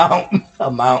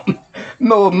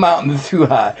is too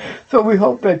high. So we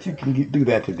hope that you can do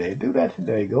that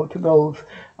today. Go to those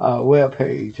web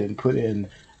page and put in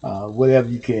whatever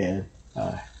you can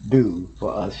do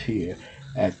for us here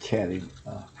at Chatting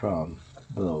from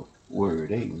the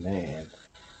Word. Amen.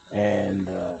 And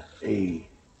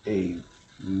amen.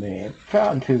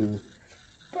 Trying to,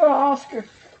 Brother Oscar.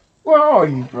 Where are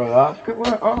you, Brother Oscar?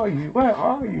 Where are you, Brother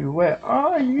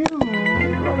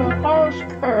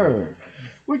Oscar?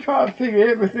 We're trying to figure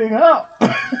everything out.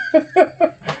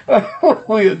 What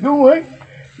we are doing.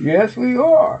 Yes, we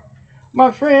are.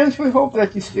 My friends, we hope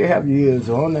that you still have your ears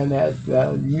on and that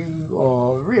you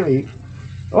are really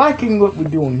liking what we're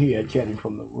doing here at Chatting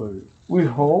from the Word. We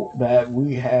hope that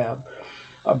we have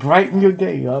brightened your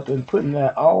day up and putting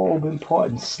that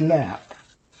all-important snap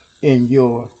in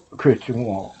your Christian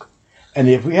walk. And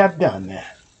if we have done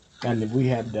that, And if we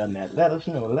have done that, let us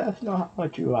know. Let us know how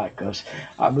much you like us.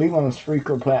 I believe on the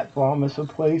Spreaker platform is a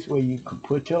place where you can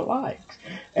put your likes.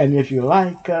 And if you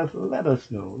like us, let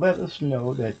us know. Let us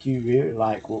know that you really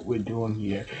like what we're doing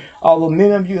here. Although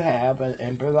many of you have,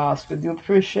 and Brother Oscar, do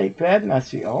appreciate that. And I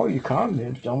see all your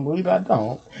comments. Don't believe I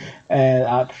don't. And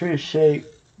I appreciate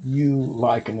you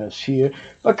liking us here,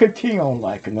 but continue on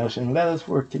liking us and let us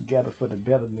work together for the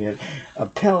betterment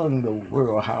of telling the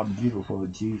world how beautiful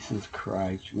Jesus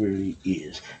Christ really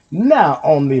is. Now,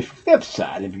 on the flip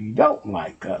side, if you don't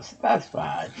like us, that's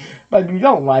fine. But if you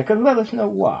don't like us, let us know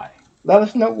why. Let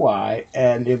us know why,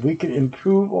 and if we can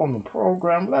improve on the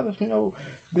program, let us know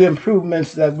the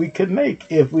improvements that we can make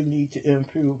if we need to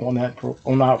improve on that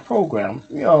on our program.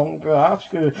 You know,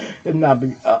 Oscar is not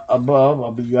be above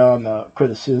or beyond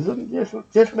criticism.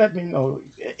 Just let me know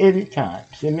anytime.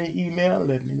 Send me an email.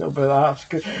 Let me know, Brother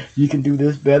Oscar, you can do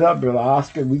this better. Brother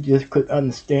Oscar, we just couldn't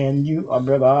understand you. Or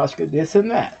Brother Oscar, this and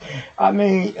that. I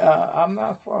mean, I'm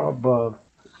not far above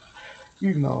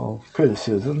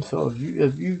criticism. So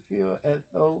if you feel as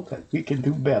though that we can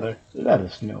do better, let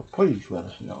us know. Please let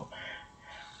us know.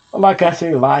 Like I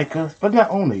say, like us, but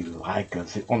not only like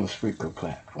us on the Spreaker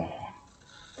platform.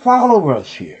 Follow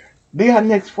us here. Be our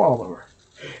next follower.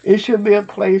 It should be a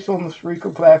place on the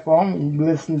Spreaker platform when you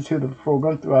listen to the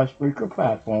program through our Spreaker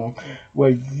platform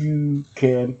where you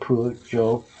can put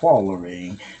your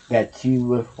following that you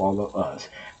will follow us.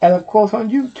 And of course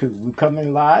on YouTube. We're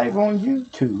coming live on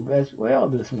YouTube as well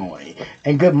this morning.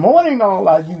 And good morning to all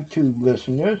our YouTube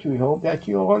listeners. We hope that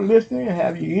you are listening and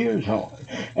have your ears on.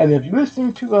 And if you're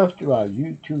listening to us through our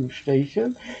YouTube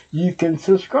station, you can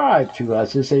subscribe to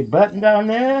us. There's a button down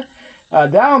there.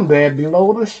 Down there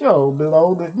below the show,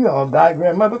 below the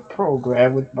diagram of the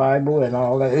program with Bible and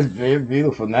all that. It's very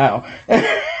beautiful now.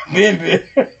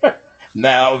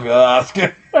 Now,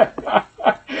 Oscar.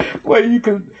 Well, you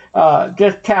can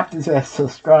just tap that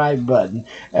subscribe button.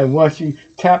 And once you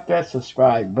tap that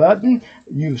subscribe button,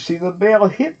 you see the bell.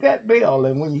 Hit that bell.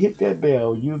 And when you hit that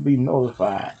bell, you'll be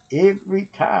notified every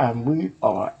time we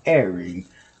are airing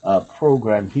a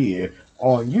program here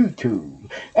on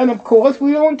YouTube. And of course,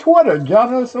 we're on Twitter.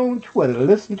 Join us on Twitter.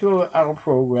 Listen to our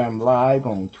program live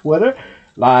on Twitter,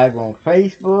 live on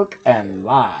Facebook, and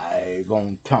live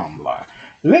on Tumblr.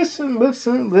 Listen,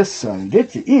 listen, listen.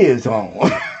 Get your ears on.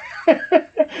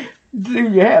 Do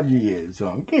you have your ears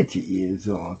on? Get your ears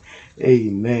on.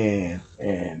 Amen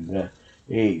and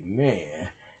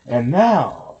amen. And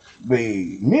now,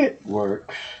 the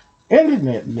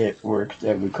internet networks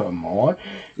that we come on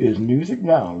is Music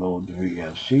Download,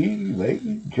 VFC,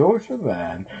 Lady, Georgia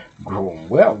Line, Growing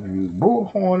Wellview,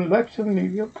 Bullhorn, Lexa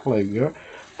Media Player,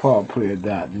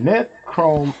 PowerPlayer.net,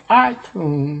 Chrome,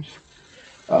 iTunes,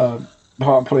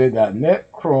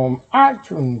 PowerPlayer.net, Chrome,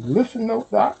 iTunes,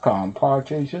 ListenNote.com,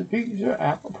 Podchaser, Deezer,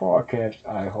 Apple Podcasts,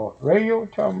 iHeartRadio,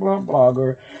 Tumblr,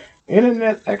 Blogger,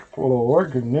 Internet Explorer,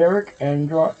 generic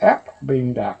Android app,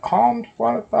 Bing.com,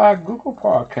 Spotify, Google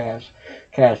Podcasts,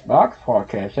 Castbox,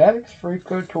 Podcast Addicts,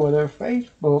 Spreaker, Twitter,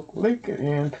 Facebook,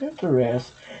 LinkedIn,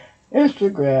 Pinterest,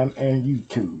 Instagram, and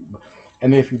YouTube.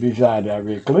 And if you desire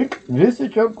direct link,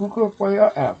 visit your Google Play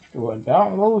or App Store and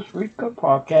download Spreaker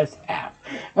Podcast app.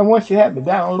 And once you have it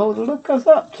downloaded, look us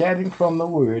up, Chatting from the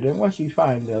Word. And once you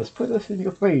find us, put us in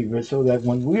your favorites so that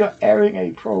when we are airing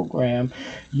a program,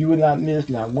 you will not miss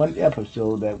not one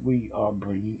episode that we are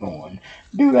bringing on.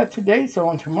 Do that today, so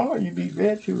on tomorrow you'll be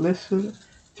ready to listen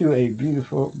to a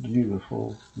beautiful,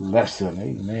 beautiful lesson.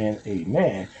 Amen,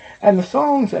 amen. And the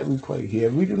songs that we play here,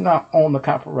 we do not own the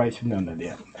copyrights for none of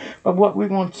them. But what we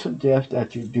want to suggest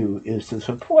that you do is to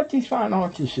support these fine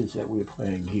artists that we're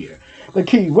playing here. The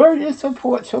key word is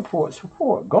support, support,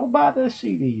 support. Go buy their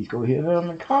CDs, go hear them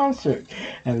in concert,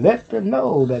 and let them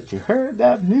know that you heard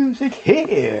that music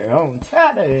here on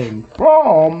Chatting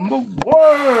from the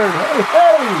Word. Hey,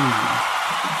 hey.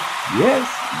 Yes,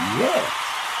 yes,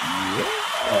 yes.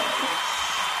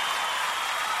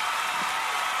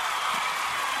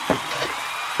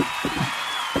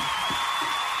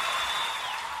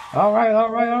 All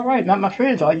right. Now, my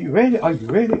friends, are you ready? Are you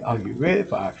ready? Are you ready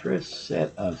for our first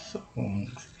set of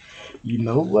songs? You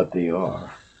know what they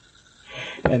are.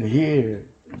 And here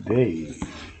they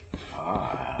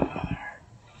are.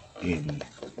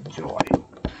 Enjoy.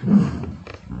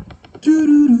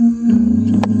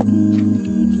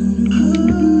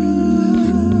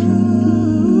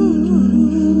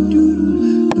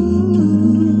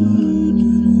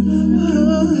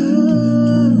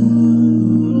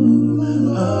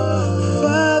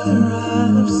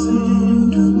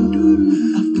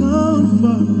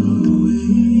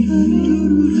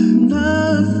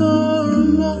 Not for a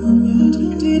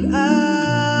moment did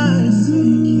I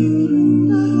seek you.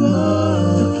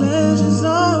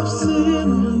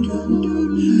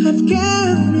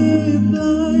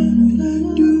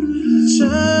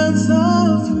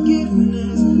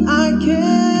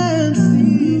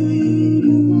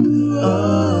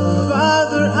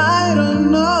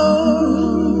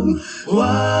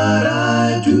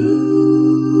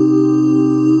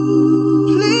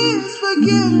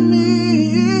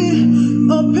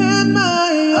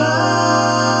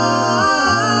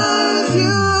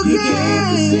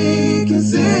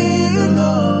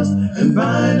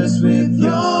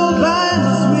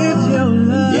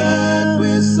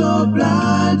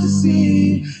 to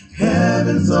see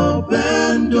heaven's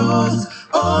open doors.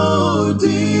 Oh,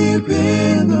 deep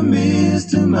in the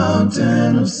misty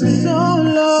mountain of sin, so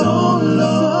lost,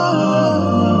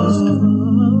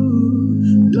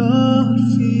 Lord,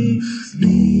 fix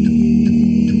me.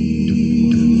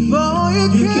 For you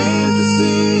came to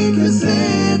seek and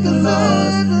save the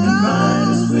lost, and bind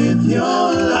us with your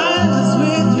love.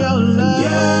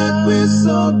 Yet we're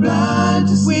so blind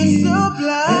to see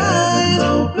heaven's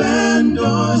open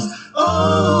doors.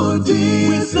 Oh,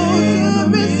 deep in the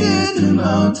misty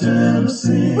mountain of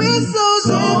sin, we're so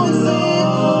lost.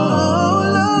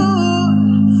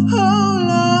 Oh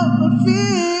Lord,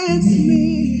 fix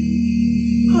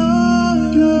me.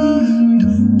 Oh Lord.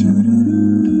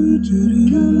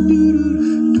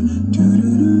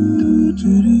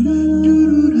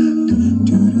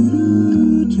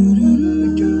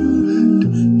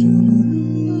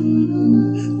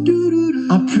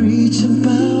 I preach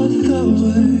about the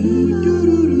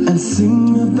word and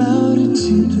sing about it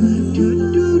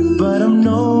too, but I'm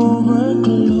nowhere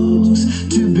close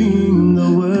to being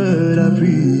the word I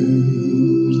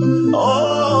preach.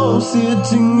 Oh,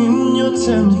 sitting in your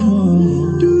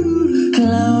temple,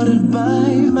 clouded by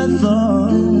my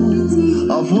thoughts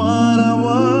of what I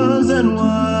was and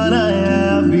what I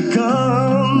have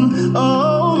become.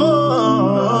 Oh,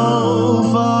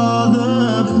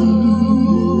 Father,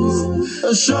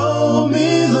 please show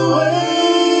me the way.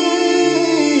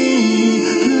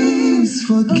 Please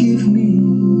forgive me.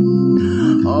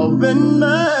 Open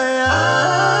my eyes.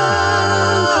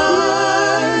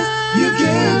 You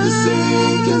came to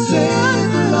seek and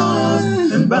save the lost,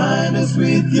 and bind us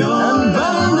with your love.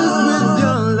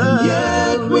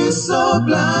 Yet we're so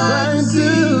blind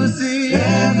to see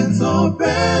heaven's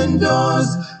open doors.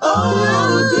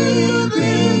 Oh, deep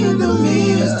in the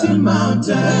misty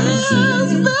mountains,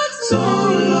 so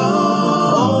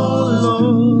Lord,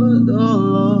 oh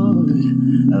Lord,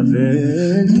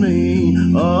 avenge me.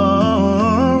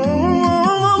 Oh,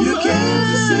 you came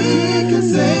to seek and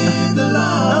save the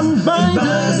lost, and bind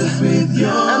us with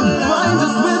your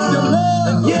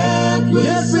love. Yet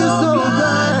we're so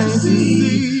blind to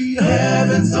see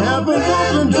heaven's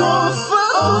open doors.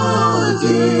 Oh,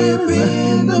 deep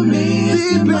in the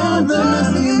misty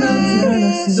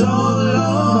mountains, so Lord,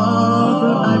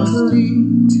 I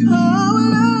plead to you. Oh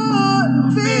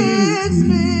Lord, fix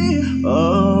me.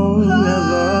 Oh,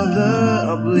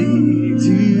 Father, I plead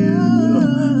to you.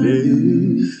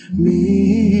 Fix me,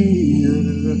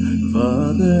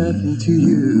 Father, I plead to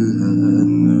you.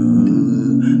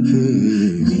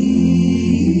 Fix me,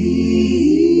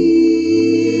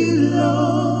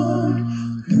 Lord.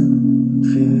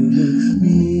 Fix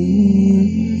me,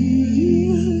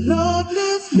 Lord,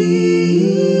 please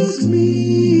fix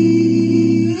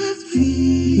me,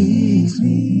 fix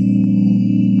me,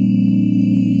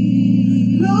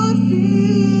 Lord,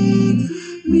 fix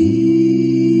me.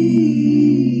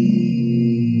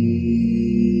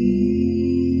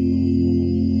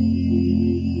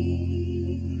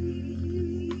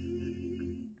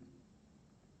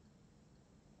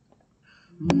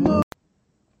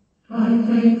 By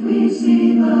faith we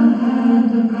see the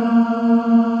hand of God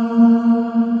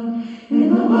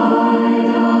in the light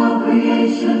of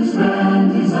creation's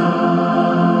grand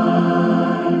design,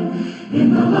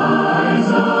 in the lives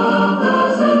of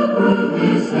those who prove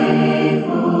His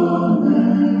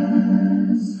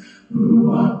faithfulness, who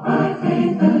walk by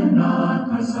faith and not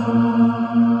by sight.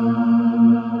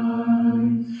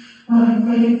 By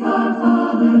faith our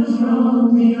fathers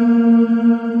roamed the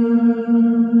earth,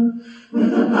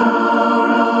 with the power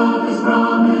of His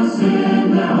promise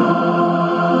in their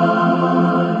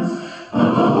hearts,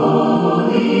 of a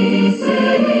holy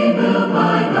city built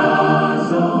by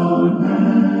God's own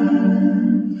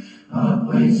hand, a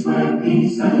place where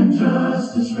peace and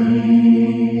justice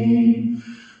reign.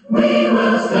 We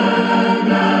will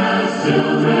stand as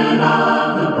children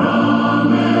of the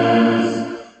promise.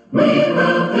 We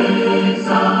will fix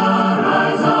our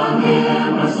eyes on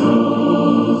Him, our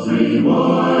soul's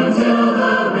reward, till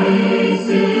the race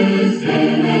is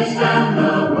finished and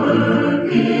the work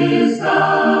is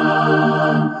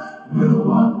done. We'll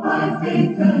walk by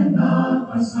faith and not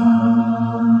by sight.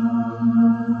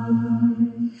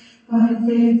 By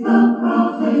faith the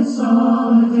prophets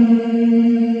saw a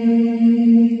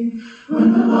day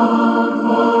when the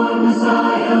longed-for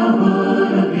Messiah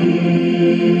would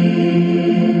appear,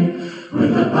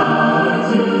 with the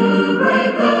power to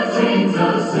break the chains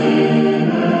of sin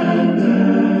and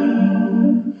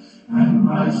death, and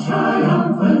rise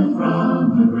triumphant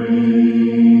from the grave.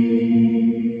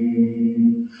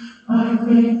 By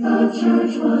faith the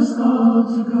church was called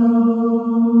to go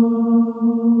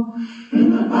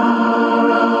in the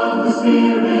power of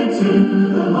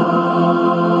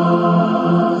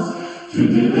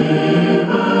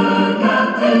deliver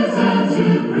captives and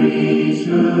to preach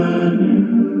good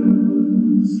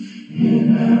news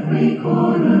in every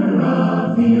corner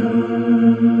of the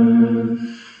earth.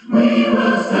 We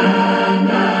will stand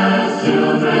as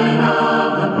children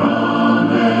of the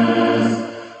promise.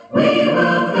 We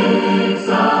will fix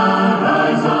our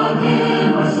eyes on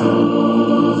Him, our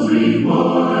souls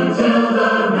reward, till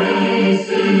the race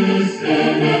is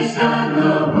finished and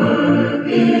the work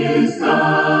is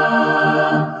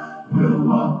done. We'll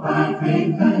walk by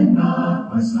faith and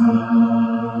not by sight.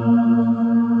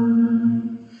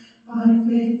 By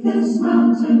faith this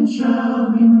mountain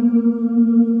shall be moved,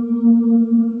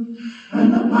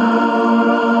 and the power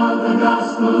of the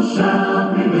gospel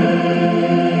shall prevail.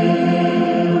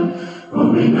 For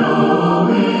we know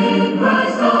in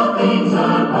Christ all things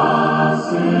are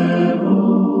possible,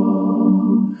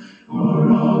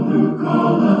 for all who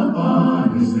call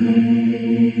upon His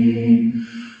name.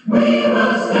 We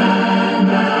will stand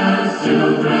as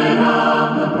children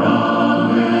of the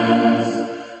promise.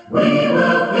 We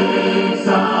will fix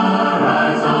our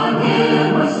eyes on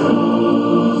Him, our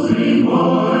souls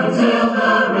reward, till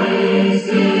the race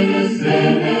is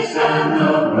finished and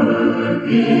the work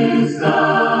is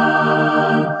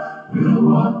done. We'll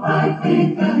walk by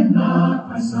faith and not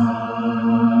by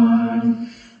sight.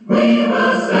 We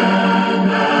will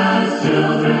stand as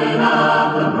children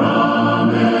of the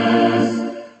promise.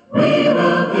 We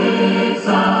will fix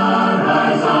our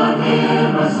eyes on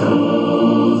Him, our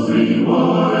souls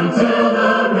reward, till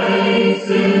the race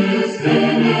is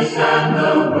finished and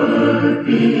the work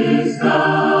is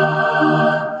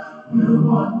done. We'll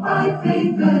walk by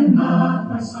faith and not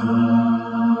by sight.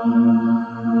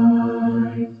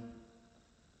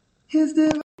 His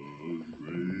divine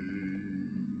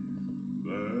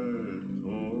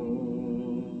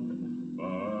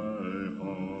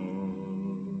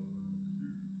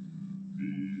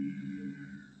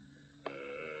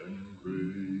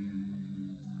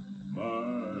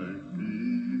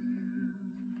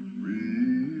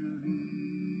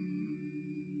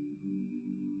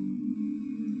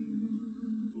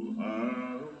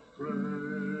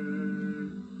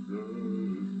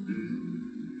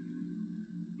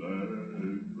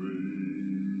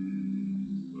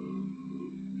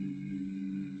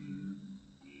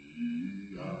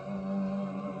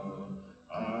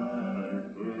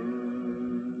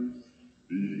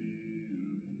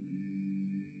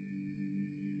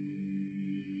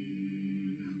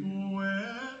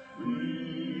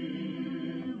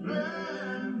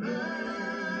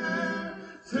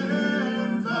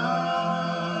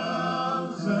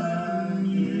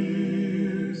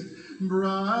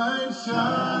bright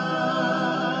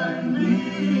shining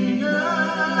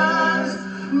as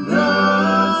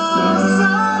the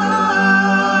sun.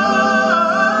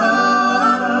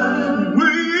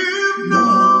 We've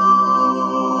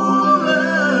no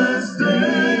less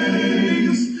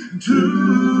days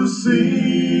to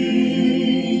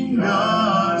sing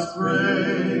God's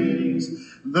praise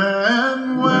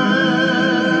than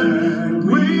when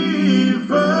we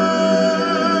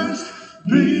first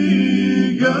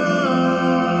begun.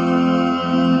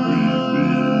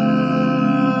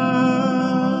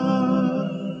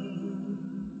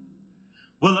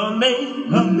 Well,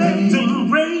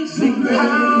 amazing grace,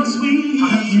 how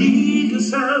sweet the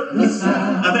sound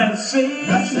that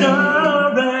saves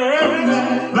a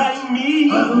wretch like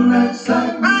me. I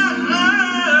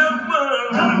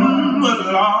was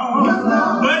lost,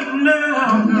 but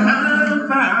now I'm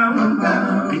found.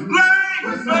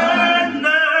 Blind, but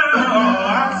now I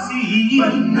see.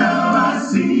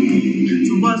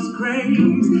 It was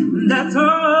grace that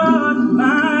taught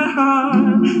my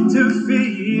heart to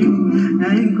feel,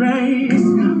 and grace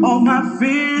all my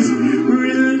fears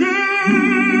relieved.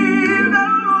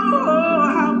 Oh,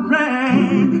 how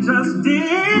precious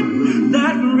did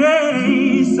that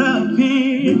grace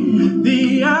appear,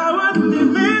 the hour, the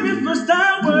very first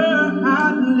hour I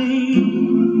believed.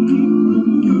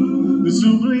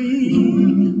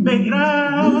 Sublime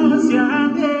gracia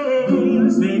del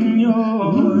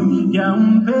Señor, y a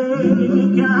un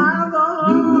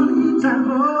pecador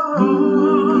salvó.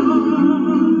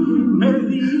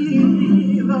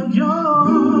 Perdido yo,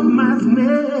 mas me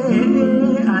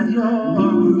halló.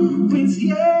 Fui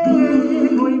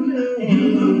ciego y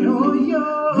veo yo.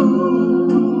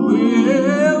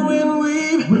 Well, when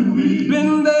we've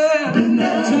been there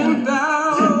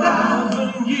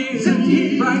 10,000 years,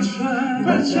 bright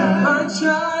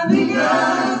shining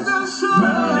as the sun.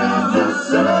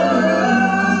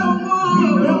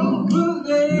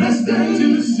 Blessed day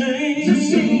to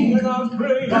sing God's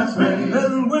praise.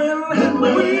 And when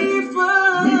we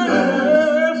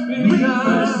first began,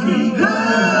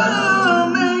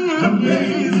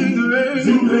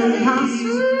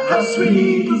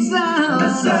 sweet the sound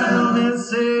that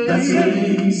saves a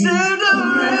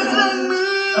wretch like me.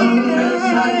 I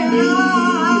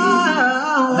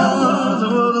was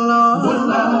lost,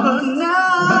 but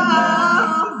now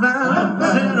I'm found.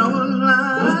 Said I was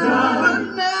blind, but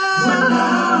now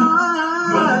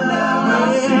I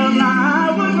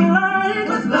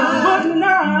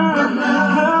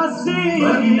see.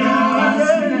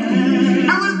 I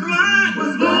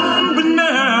was blind, but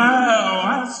now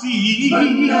I see.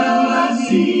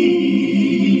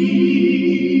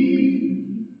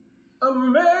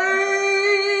 Amazing,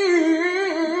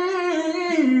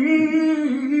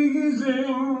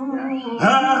 oh,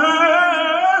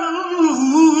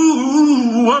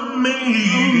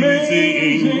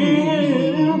 amazing,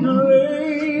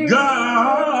 God's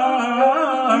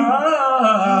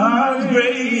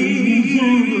grace.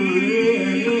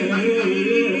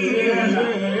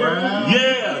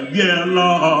 Yeah,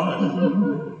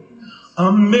 Lord,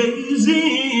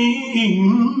 amazing.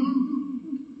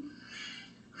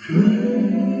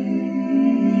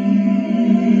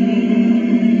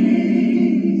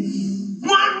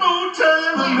 One more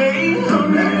time,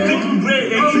 amazing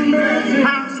grace.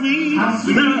 How sweet the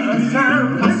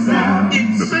sound. It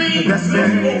sings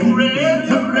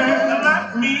forever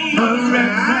like me. Was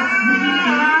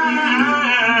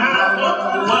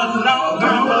lost,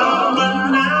 but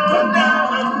now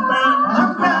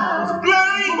I'm found.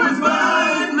 Blind was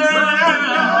blind,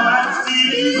 now I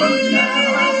see.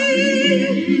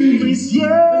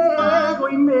 Yeah,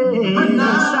 we made but now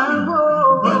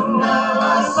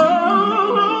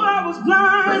I was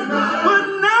blind, but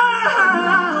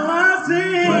now I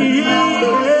see.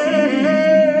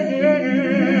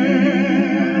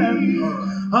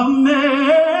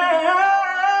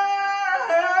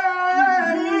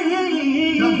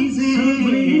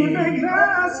 Amazing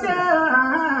gracia,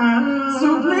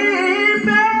 sublime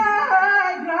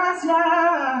gracia.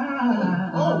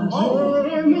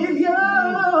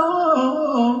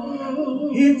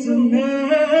 It's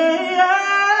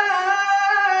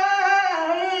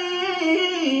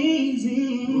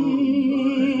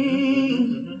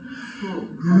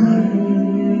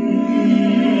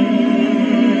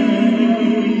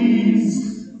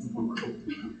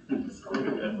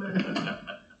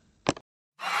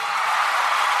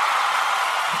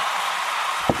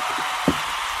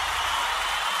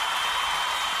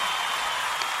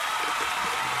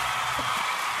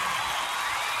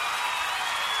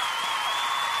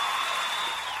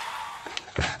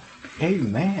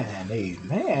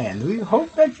Amen. We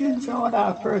hope that you enjoyed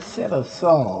our first set of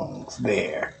songs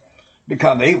there,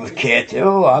 because they was catchy.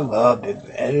 Oh, I loved it,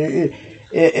 man.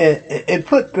 It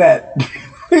put that,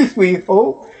 we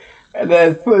hope,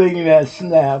 that's putting that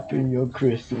snap in your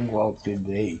Christian walk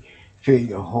today. Fill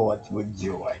your hearts with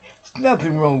joy. There's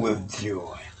nothing wrong with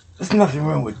joy. There's nothing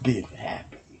wrong with being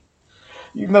happy.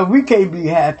 You know, we can't be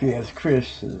happy as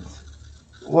Christians.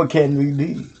 What can we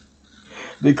be?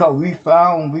 Because we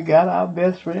got our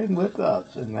best friend with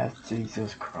us, and that's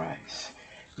Jesus Christ.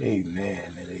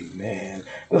 Amen and amen.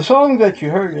 The song that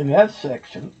you heard in that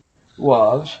section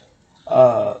was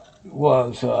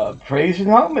Praise and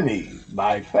Harmony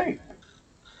by Faith.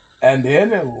 And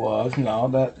then it was,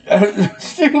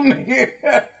 excuse me,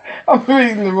 I'm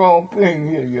reading the wrong thing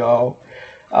here, y'all.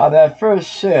 That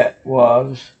first set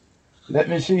was, let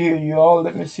me see here, y'all,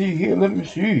 let me see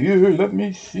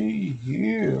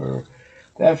here.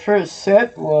 That first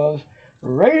set was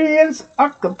Radiance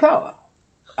Acappella.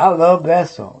 I love that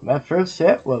song. That first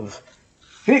set was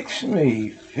Fix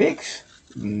Me.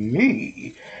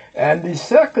 And the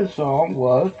second song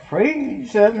was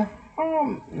Praise and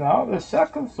Harmony. No, the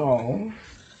second song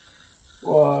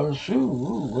was,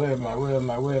 where am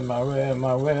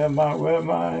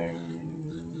I?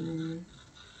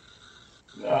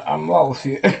 I'm lost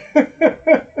here.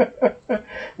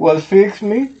 Was Fix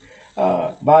Me.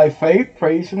 By Faith,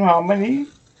 Praise and Harmony,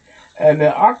 and the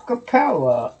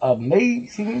Acappella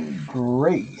Amazing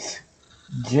Grace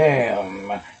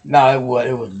Jam. Now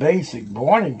it was basic,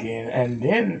 Born Again, and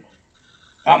then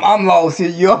I'm lost here,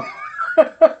 y'all.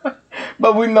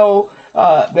 But we know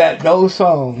that those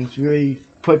songs really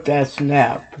put that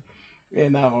snap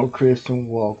in our Christian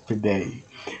walk today.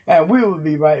 And we will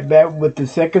be right back with the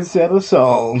second set of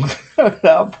songs. I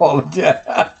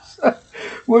apologize.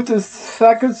 With the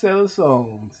second set of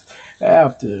songs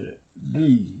after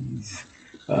these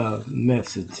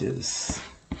messages.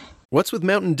 What's with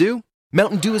Mountain Dew?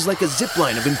 Mountain Dew is like a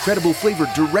zipline of incredible flavor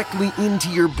directly into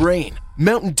your brain.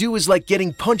 Mountain Dew is like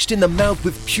getting punched in the mouth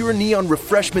with pure neon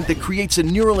refreshment that creates a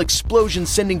neural explosion,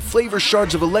 sending flavor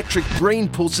shards of electric brain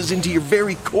pulses into your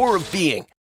very core of being.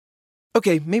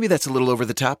 Okay, maybe that's a little over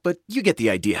the top, but you get the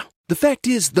idea. The fact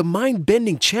is, the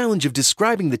mind-bending challenge of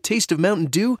describing the taste of Mountain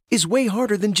Dew is way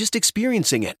harder than just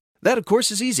experiencing it. That, of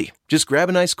course, is easy. Just grab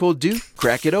an ice cold Dew,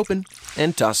 crack it open,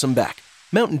 and toss them back.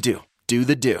 Mountain Dew. Do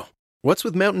the Dew. What's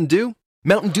with Mountain Dew?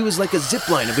 Mountain Dew is like a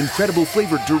zipline of incredible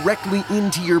flavor directly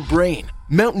into your brain.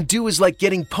 Mountain Dew is like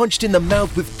getting punched in the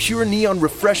mouth with pure neon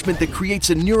refreshment that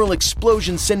creates a neural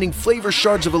explosion, sending flavor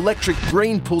shards of electric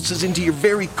brain pulses into your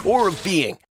very core of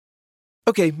being.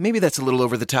 Okay, maybe that's a little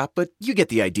over the top, but you get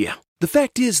the idea. The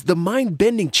fact is, the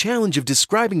mind-bending challenge of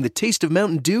describing the taste of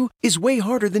Mountain Dew is way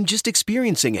harder than just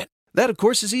experiencing it. That, of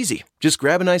course, is easy. Just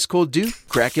grab an ice cold Dew,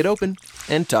 crack it open,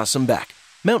 and toss them back.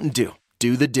 Mountain Dew.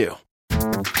 Do the Dew.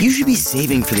 You should be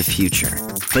saving for the future,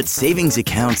 but savings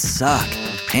accounts suck,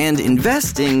 and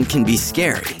investing can be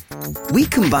scary. We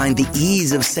combine the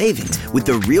ease of savings with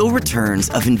the real returns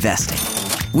of investing.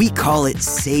 We call it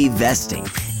Save Vesting,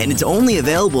 and it's only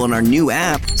available in our new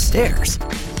app, Stairs.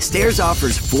 Stairs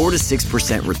offers 4 to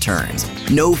 6% returns,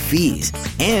 no fees,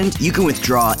 and you can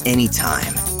withdraw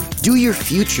anytime. Do your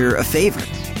future a favor.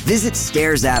 Visit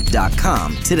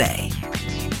stairsapp.com today.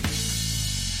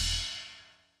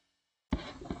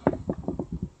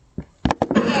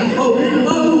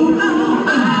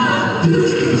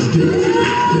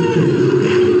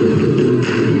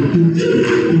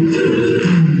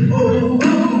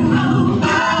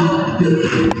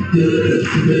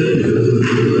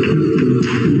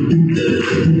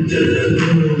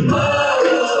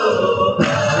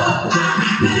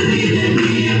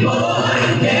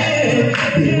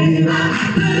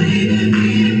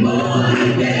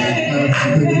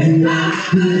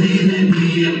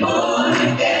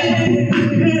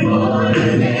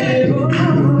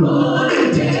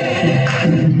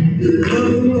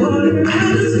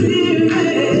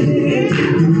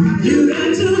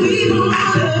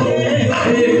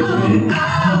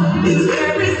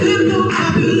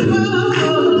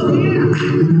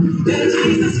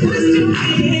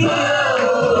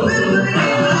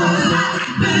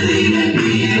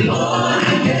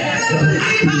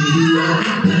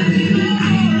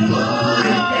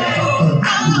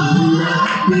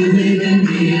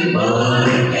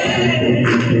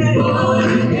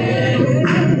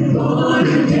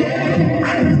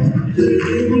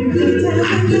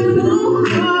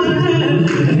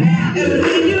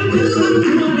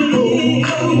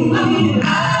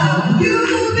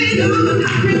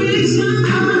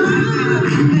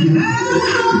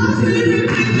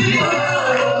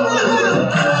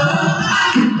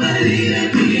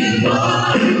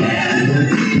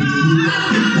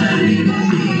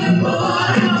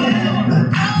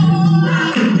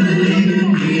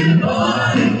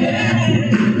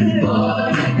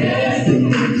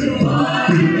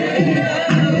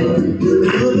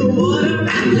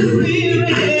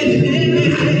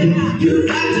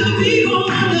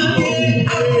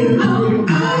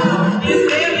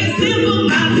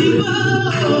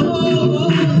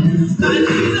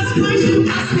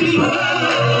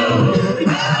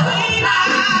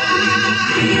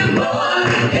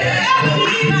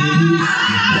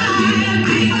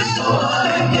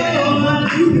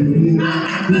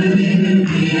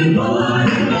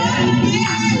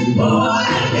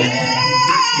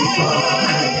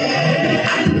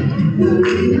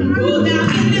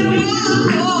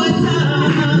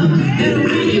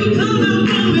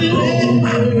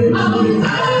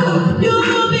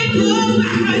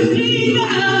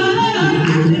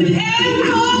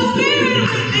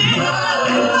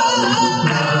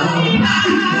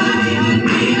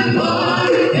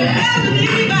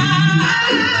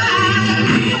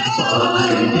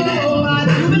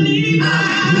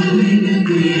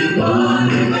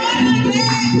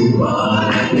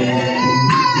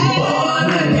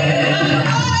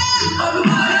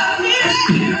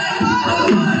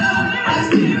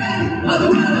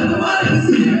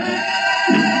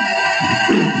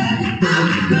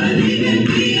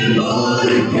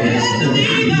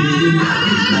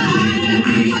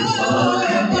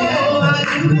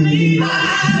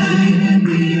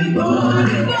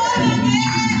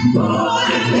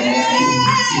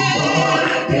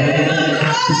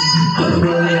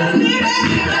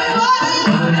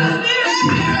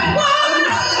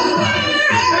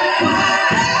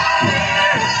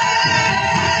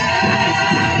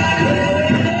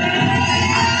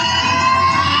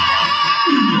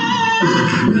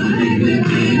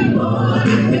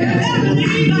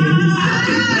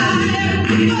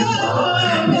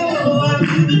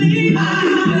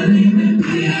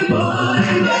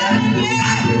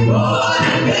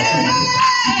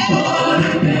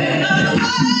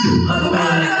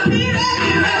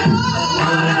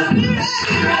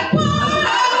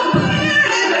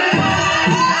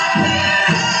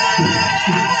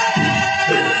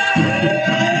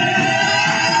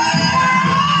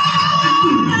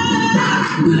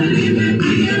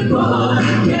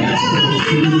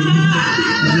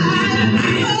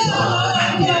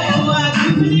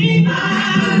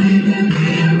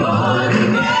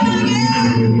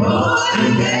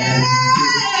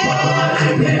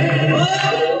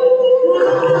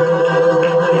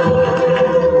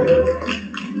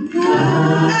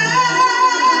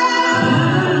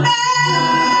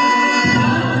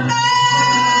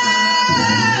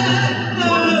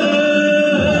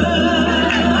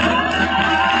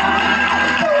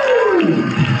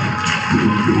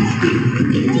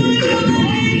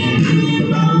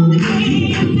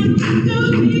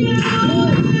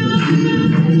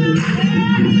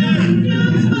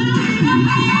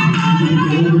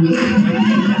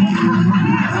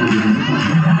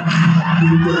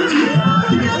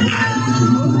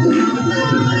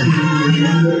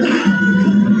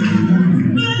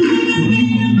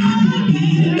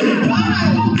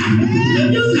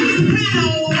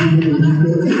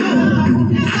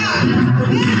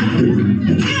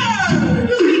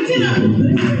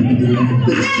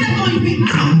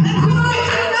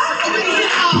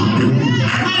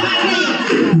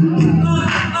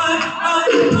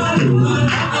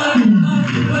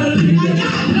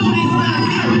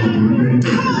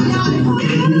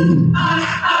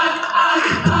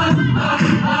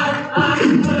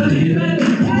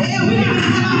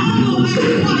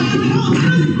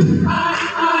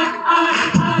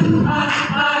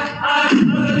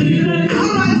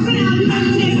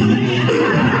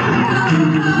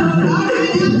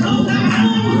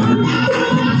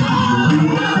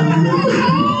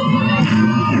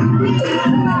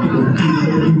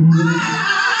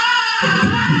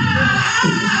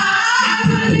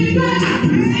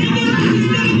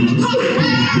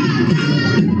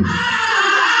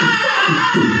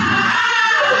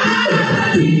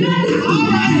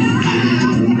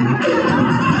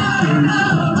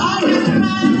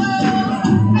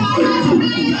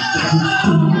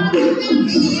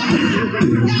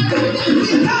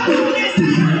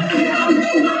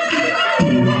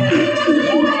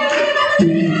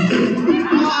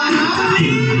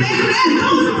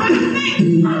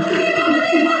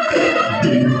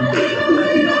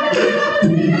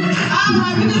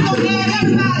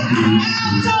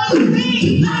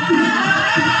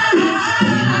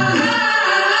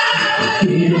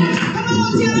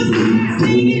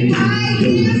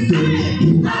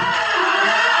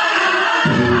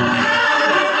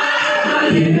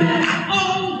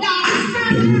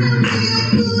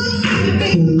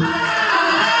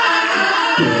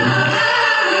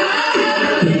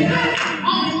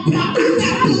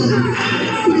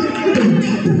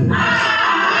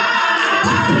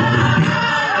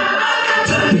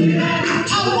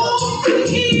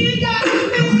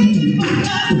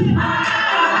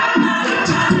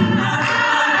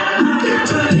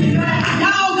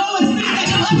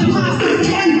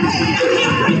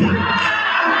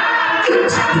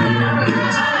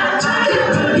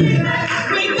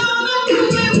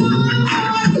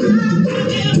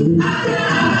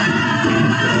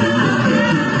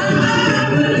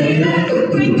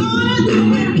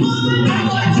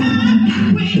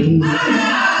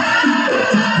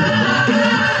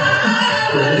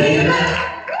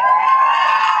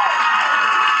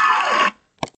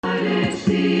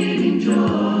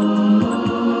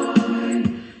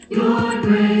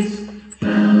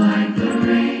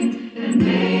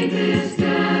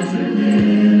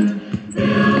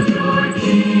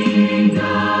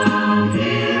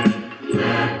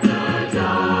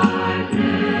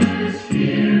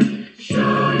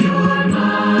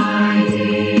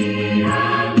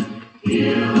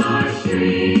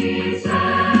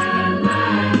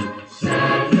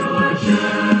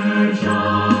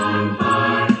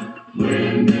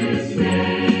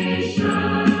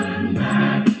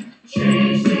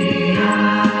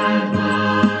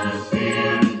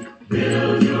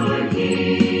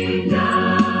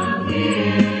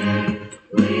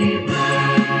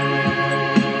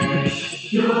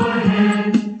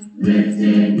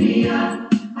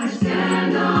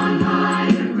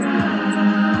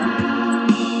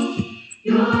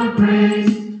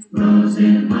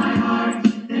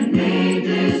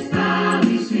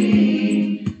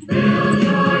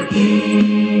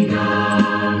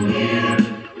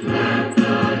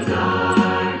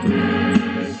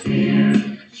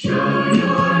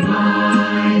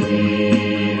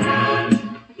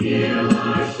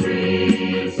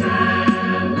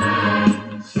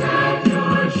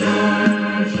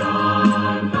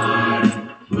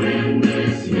 With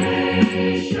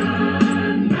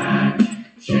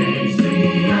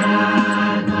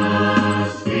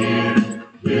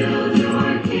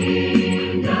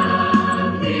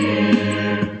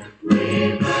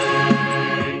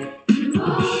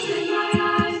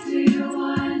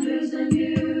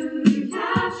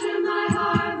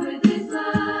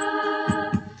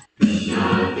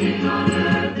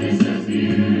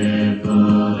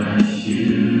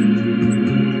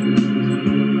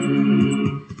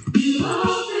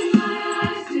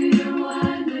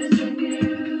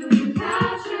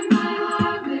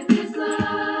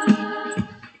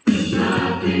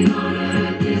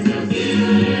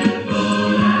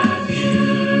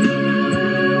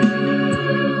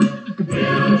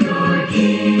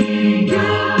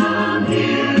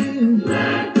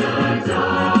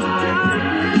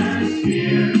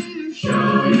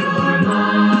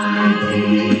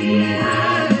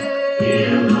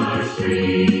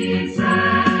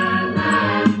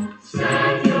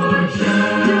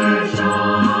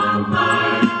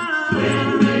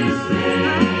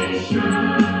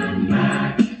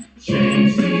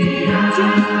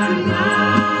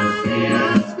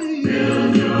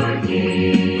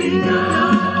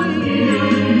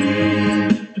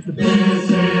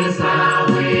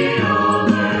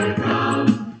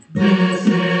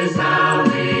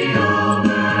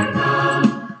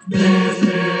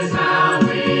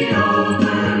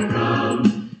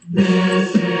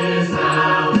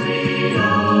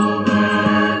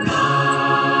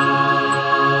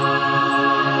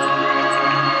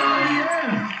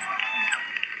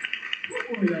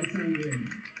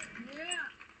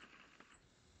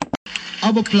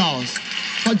Of applause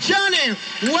for Johnny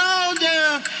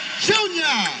Wilder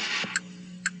Jr.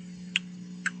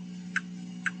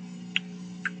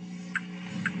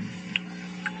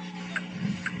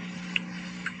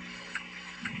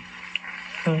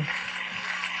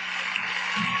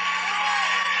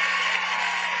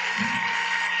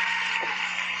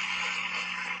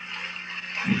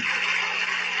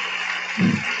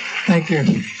 Thank you.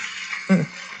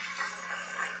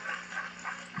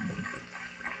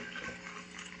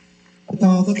 With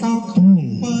all the talk,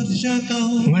 what is your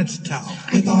goal? Let's talk.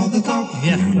 With all the talk,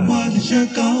 yes, sir. What is your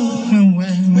goal?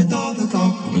 With all the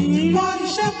talk, what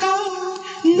is your goal?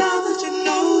 Now that you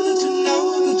know, that you know,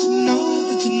 that you know,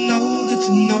 that you know, that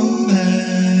you know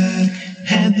that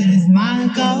heaven is my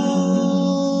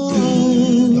goal.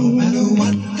 No matter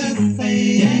what they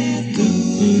say and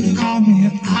do, call me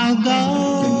and I'll go.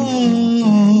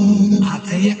 I'll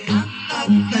tell you I'm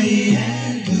not playing.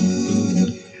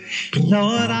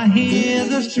 Lord, I hear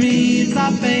the streets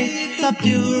are bathed the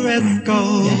purest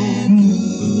gold.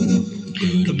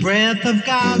 The breath of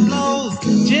God blows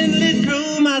gently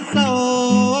through my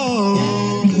soul.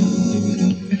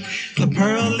 The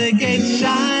pearly gate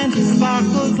shines,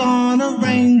 sparkles on a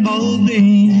rainbow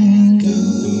beam.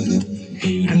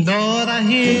 And Lord, I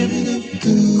hear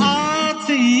all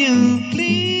to you,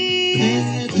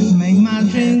 please make my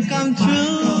dream come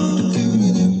true.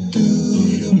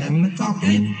 Let me talk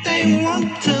if they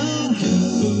want to.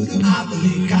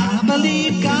 I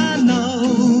believe God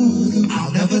knows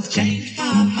I'll never change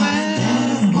my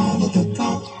mind. All of the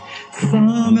talk.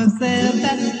 Some have said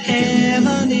that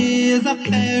heaven is a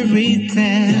fairy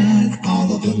tale.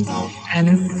 All of the talk. And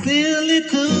it's silly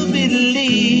to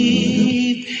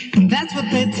believe. And that's what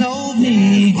they told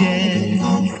me,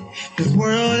 yes. This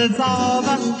world is all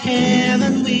the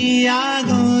heaven we are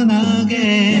gonna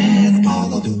get.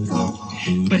 All of the talk.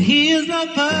 But here's no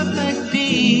perfect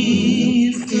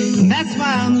peace, and that's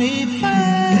why I'm leaving.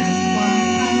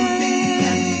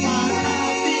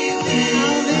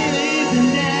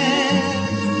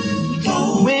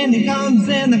 When he comes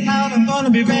in the cloud, I'm gonna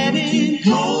be ready.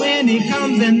 When he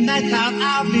comes in that cloud,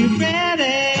 I'll be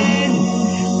ready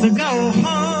to go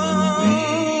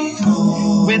home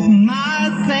with my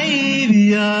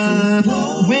Savior.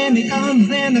 When he comes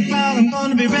in the cloud, I'm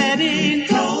gonna be ready.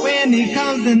 When he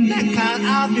comes in that cloud,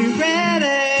 I'll be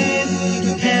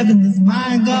ready. Heaven is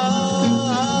my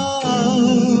goal.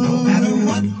 No matter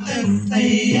what they say,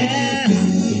 yeah.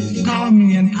 Call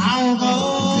me and I'll go.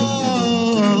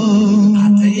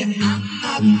 I'll tell you I'm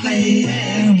not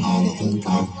playing. All of the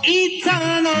talk.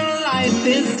 Eternal life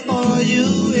is for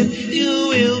you if you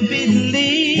will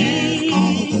believe.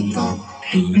 All of the talk.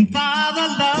 And Father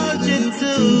loves you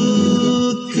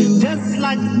too, just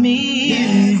like me,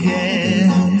 yes.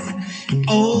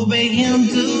 Obey him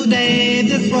today,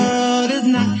 this world is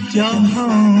not your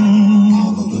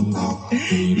home.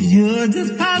 You're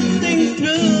just passing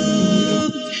through,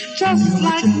 just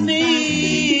like me.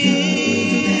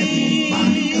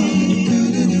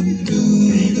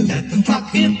 Let them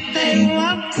talk if they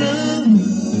want to.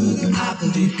 I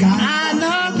believe God. I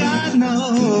know God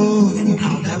knows.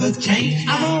 I'll never change. I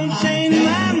won't change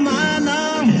my mind. No.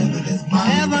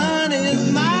 Heaven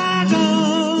is my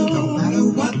goal. No matter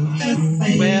what they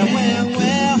say. Well.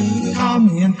 Call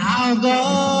me and I'll go.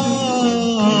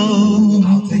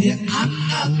 I'll tell you I'm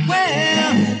not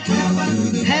well.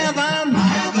 Heaven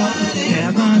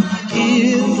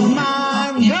is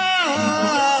my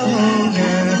goal.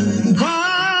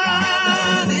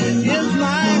 God is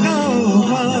my goal.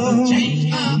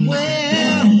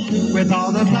 Well, with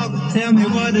all the talk, tell me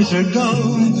what is your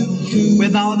goal?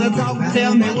 With all the talk,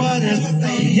 tell me what is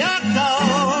your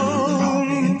goal?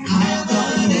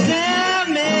 Tell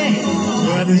me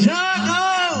what is your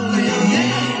goal?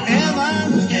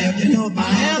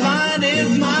 Heaven is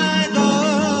my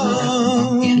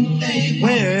goal.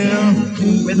 Well,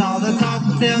 with all the talk,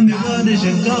 tell me what is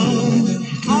your goal?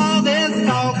 All this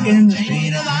talk in the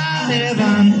street about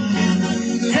heaven.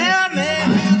 Tell me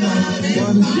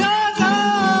what is your goal?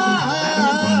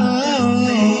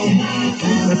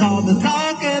 With all the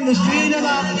talk in the street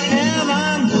about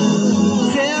heaven,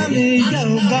 tell me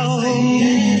your goal.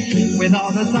 With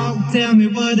all the talk, tell me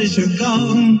what is your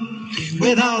goal?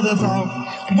 With all the talk,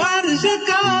 what is your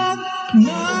goal?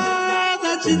 Know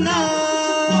that you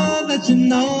know, that you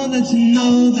know, that you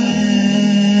know that.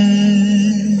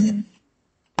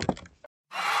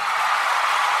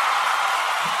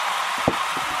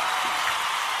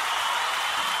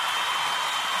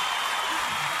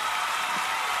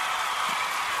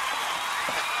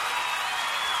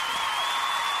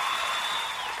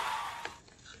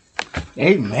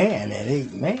 Amen and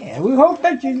amen. We hope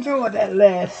that you enjoyed that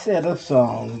last set of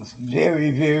songs.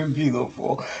 Very, very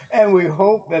beautiful. And we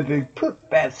hope that they put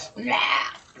that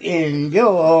snap in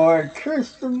your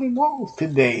Christian walk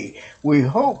today. We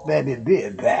hope that it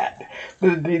did that.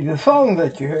 The song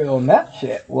that you heard on that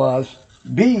set was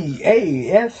BASIC,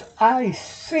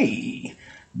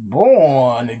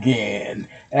 Born Again.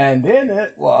 And then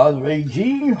it was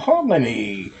Regine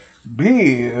Harmony,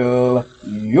 Build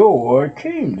Your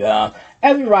Kingdom.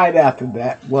 And right after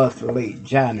that was the late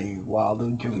Johnny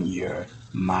Wilder Jr.,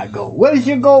 My Goal. What is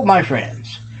your goal, my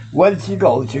friends? What is your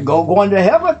goal? Is your goal going to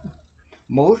heaven?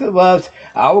 Most of us,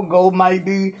 our goal might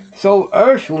be so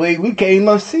earthly we can't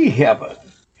even see heaven.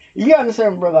 You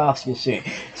understand what Brother Oscar said?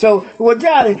 So what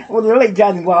the late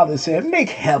Johnny Wilder said, make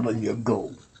heaven your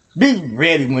goal. Be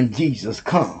ready when Jesus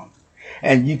comes.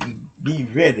 And you can be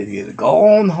ready to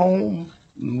go on home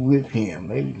with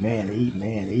him. Amen,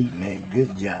 amen, amen.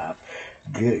 Good job.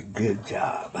 Good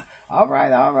job. All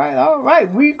right.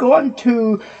 We're going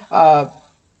to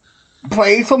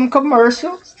play some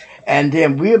commercials, and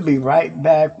then we'll be right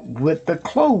back with the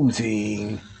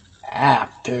closing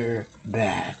after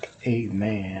that.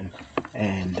 Amen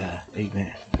and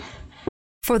amen.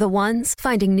 For the ones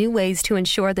finding new ways to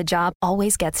ensure the job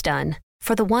always gets done.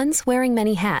 For the ones wearing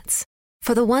many hats.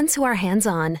 For the ones who are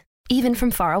hands-on, even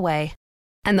from far away.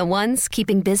 And the ones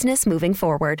keeping business moving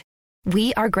forward.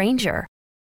 We are Grainger,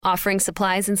 offering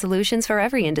supplies and solutions for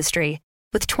every industry,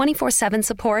 with 24/7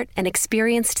 support and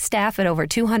experienced staff at over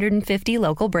 250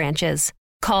 local branches.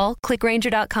 Call,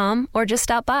 clickgrainger.com, or just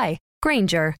stop by.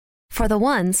 Grainger, for the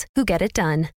ones who get it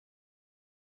done.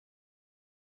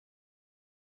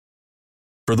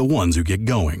 For the ones who get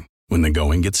going when the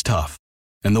going gets tough,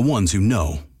 and the ones who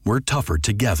know we're tougher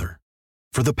together.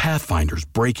 For the Pathfinders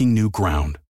breaking new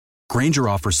ground, Grainger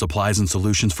offers supplies and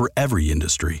solutions for every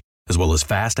industry, as well as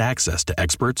fast access to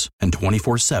experts and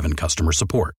 24/7 customer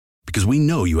support. Because we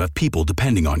know you have people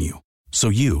depending on you, so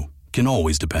you can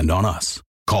always depend on us.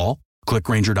 Call,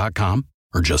 clickgrainger.com,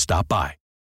 or just stop by.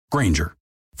 Grainger,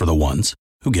 for the ones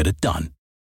who get it done.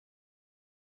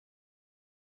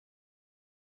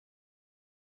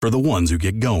 For the ones who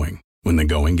get going when the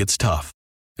going gets tough,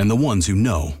 and the ones who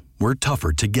know we're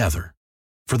tougher together.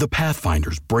 For the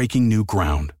Pathfinders breaking new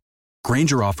ground,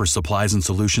 Grainger offers supplies and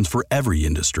solutions for every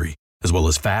industry, as well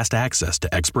as fast access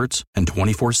to experts and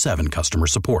 24/7 customer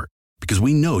support. Because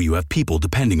we know you have people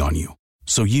depending on you,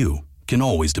 so you can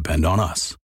always depend on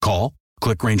us. Call,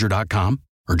 clickgrainger.com,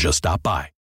 or just stop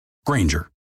by. Grainger,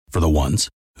 for the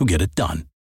ones who get it done.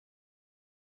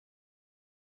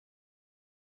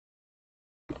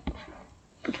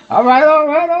 All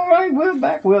right. We're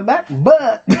back.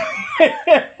 But,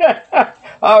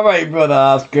 all right, Brother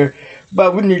Oscar.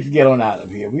 But we need to get on out of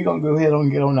here. We're going to go ahead and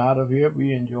get on out of here.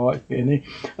 We enjoyed spending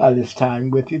this time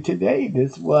with you today.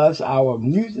 This was our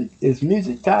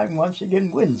music time once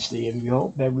again Wednesday. And we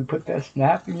hope that we put that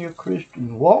snap in your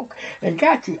Christian walk and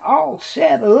got you all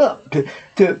set up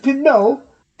to know,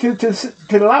 to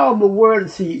allow the world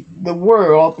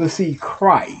to see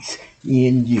Christ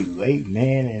in you.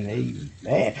 Amen and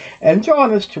amen. And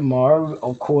join us tomorrow.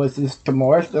 Of course,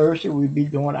 tomorrow's Thursday. We'll be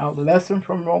doing our lesson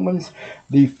from Romans,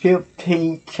 the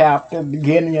 15th chapter,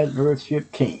 beginning at verse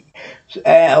 15.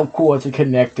 And of course, it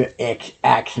connect to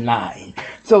Acts 9.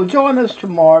 So join us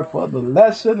tomorrow for the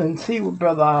lesson and see what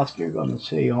Brother Oscar is going to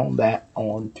say on that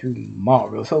on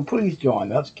tomorrow. So please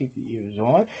join us. Keep your ears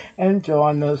on and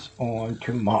join us on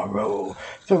tomorrow.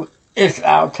 So it's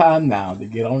our time now to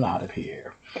get on out of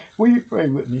here. Will you pray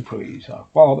with me, please? Our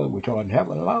Father, which art in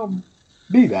heaven, hallowed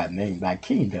be thy name, thy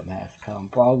kingdom has come.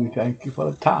 Father, we thank you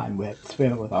for the time we have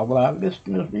spent with all our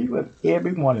listeners. Be with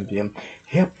every one of them.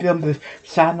 Help them to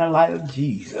shine the light of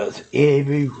Jesus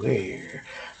everywhere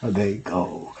they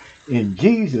go. In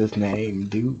Jesus' name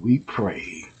do we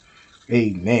pray.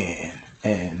 Amen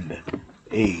and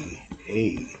amen.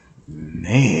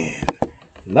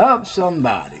 Love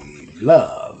somebody.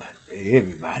 Love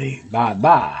everybody.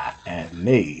 Bye-bye. And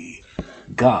may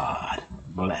God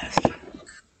bless.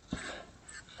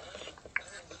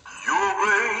 Your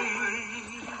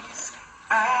grace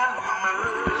and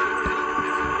mercy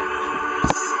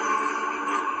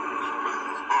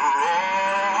brought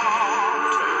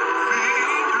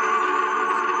me through.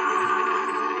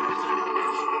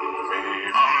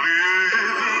 I'm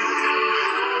living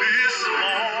this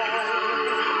moment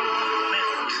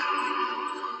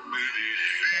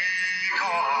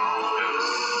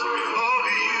because of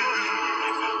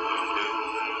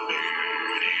you.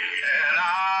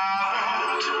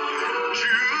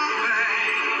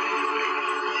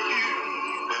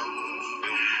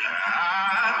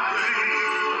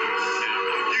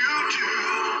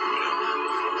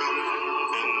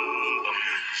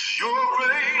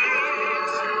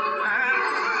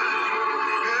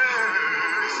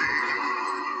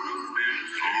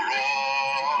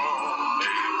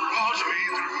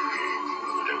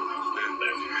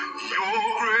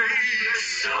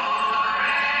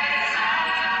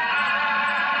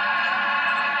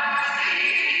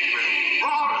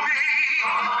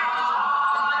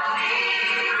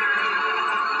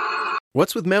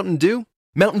 What's with Mountain Dew?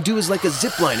 Mountain Dew is like a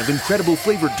zipline of incredible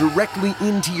flavor directly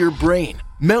into your brain.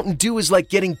 Mountain Dew is like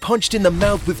getting punched in the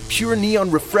mouth with pure neon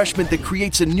refreshment that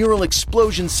creates a neural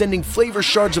explosion, sending flavor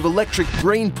shards of electric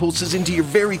brain pulses into your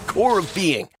very core of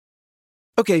being.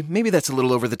 Okay, maybe that's a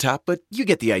little over the top, but you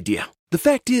get the idea. The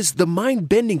fact is, the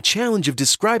mind-bending challenge of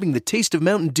describing the taste of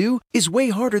Mountain Dew is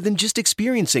way harder than just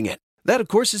experiencing it. That, of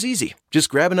course, is easy. Just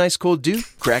grab an ice cold Dew,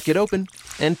 crack it open,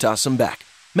 and toss them back.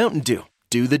 Mountain Dew.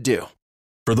 Do the Dew.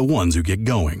 For the ones who get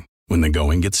going when the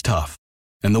going gets tough,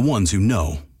 and the ones who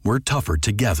know we're tougher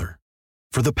together.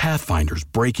 For the Pathfinders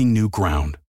breaking new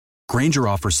ground, Grainger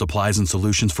offers supplies and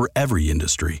solutions for every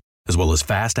industry, as well as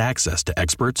fast access to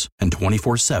experts and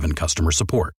 24/7 customer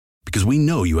support. Because we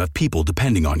know you have people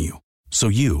depending on you, so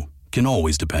you can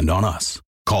always depend on us.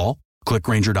 Call, click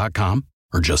Grainger.com,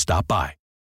 or just stop by.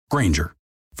 Grainger,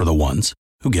 for the ones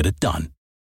who get it done.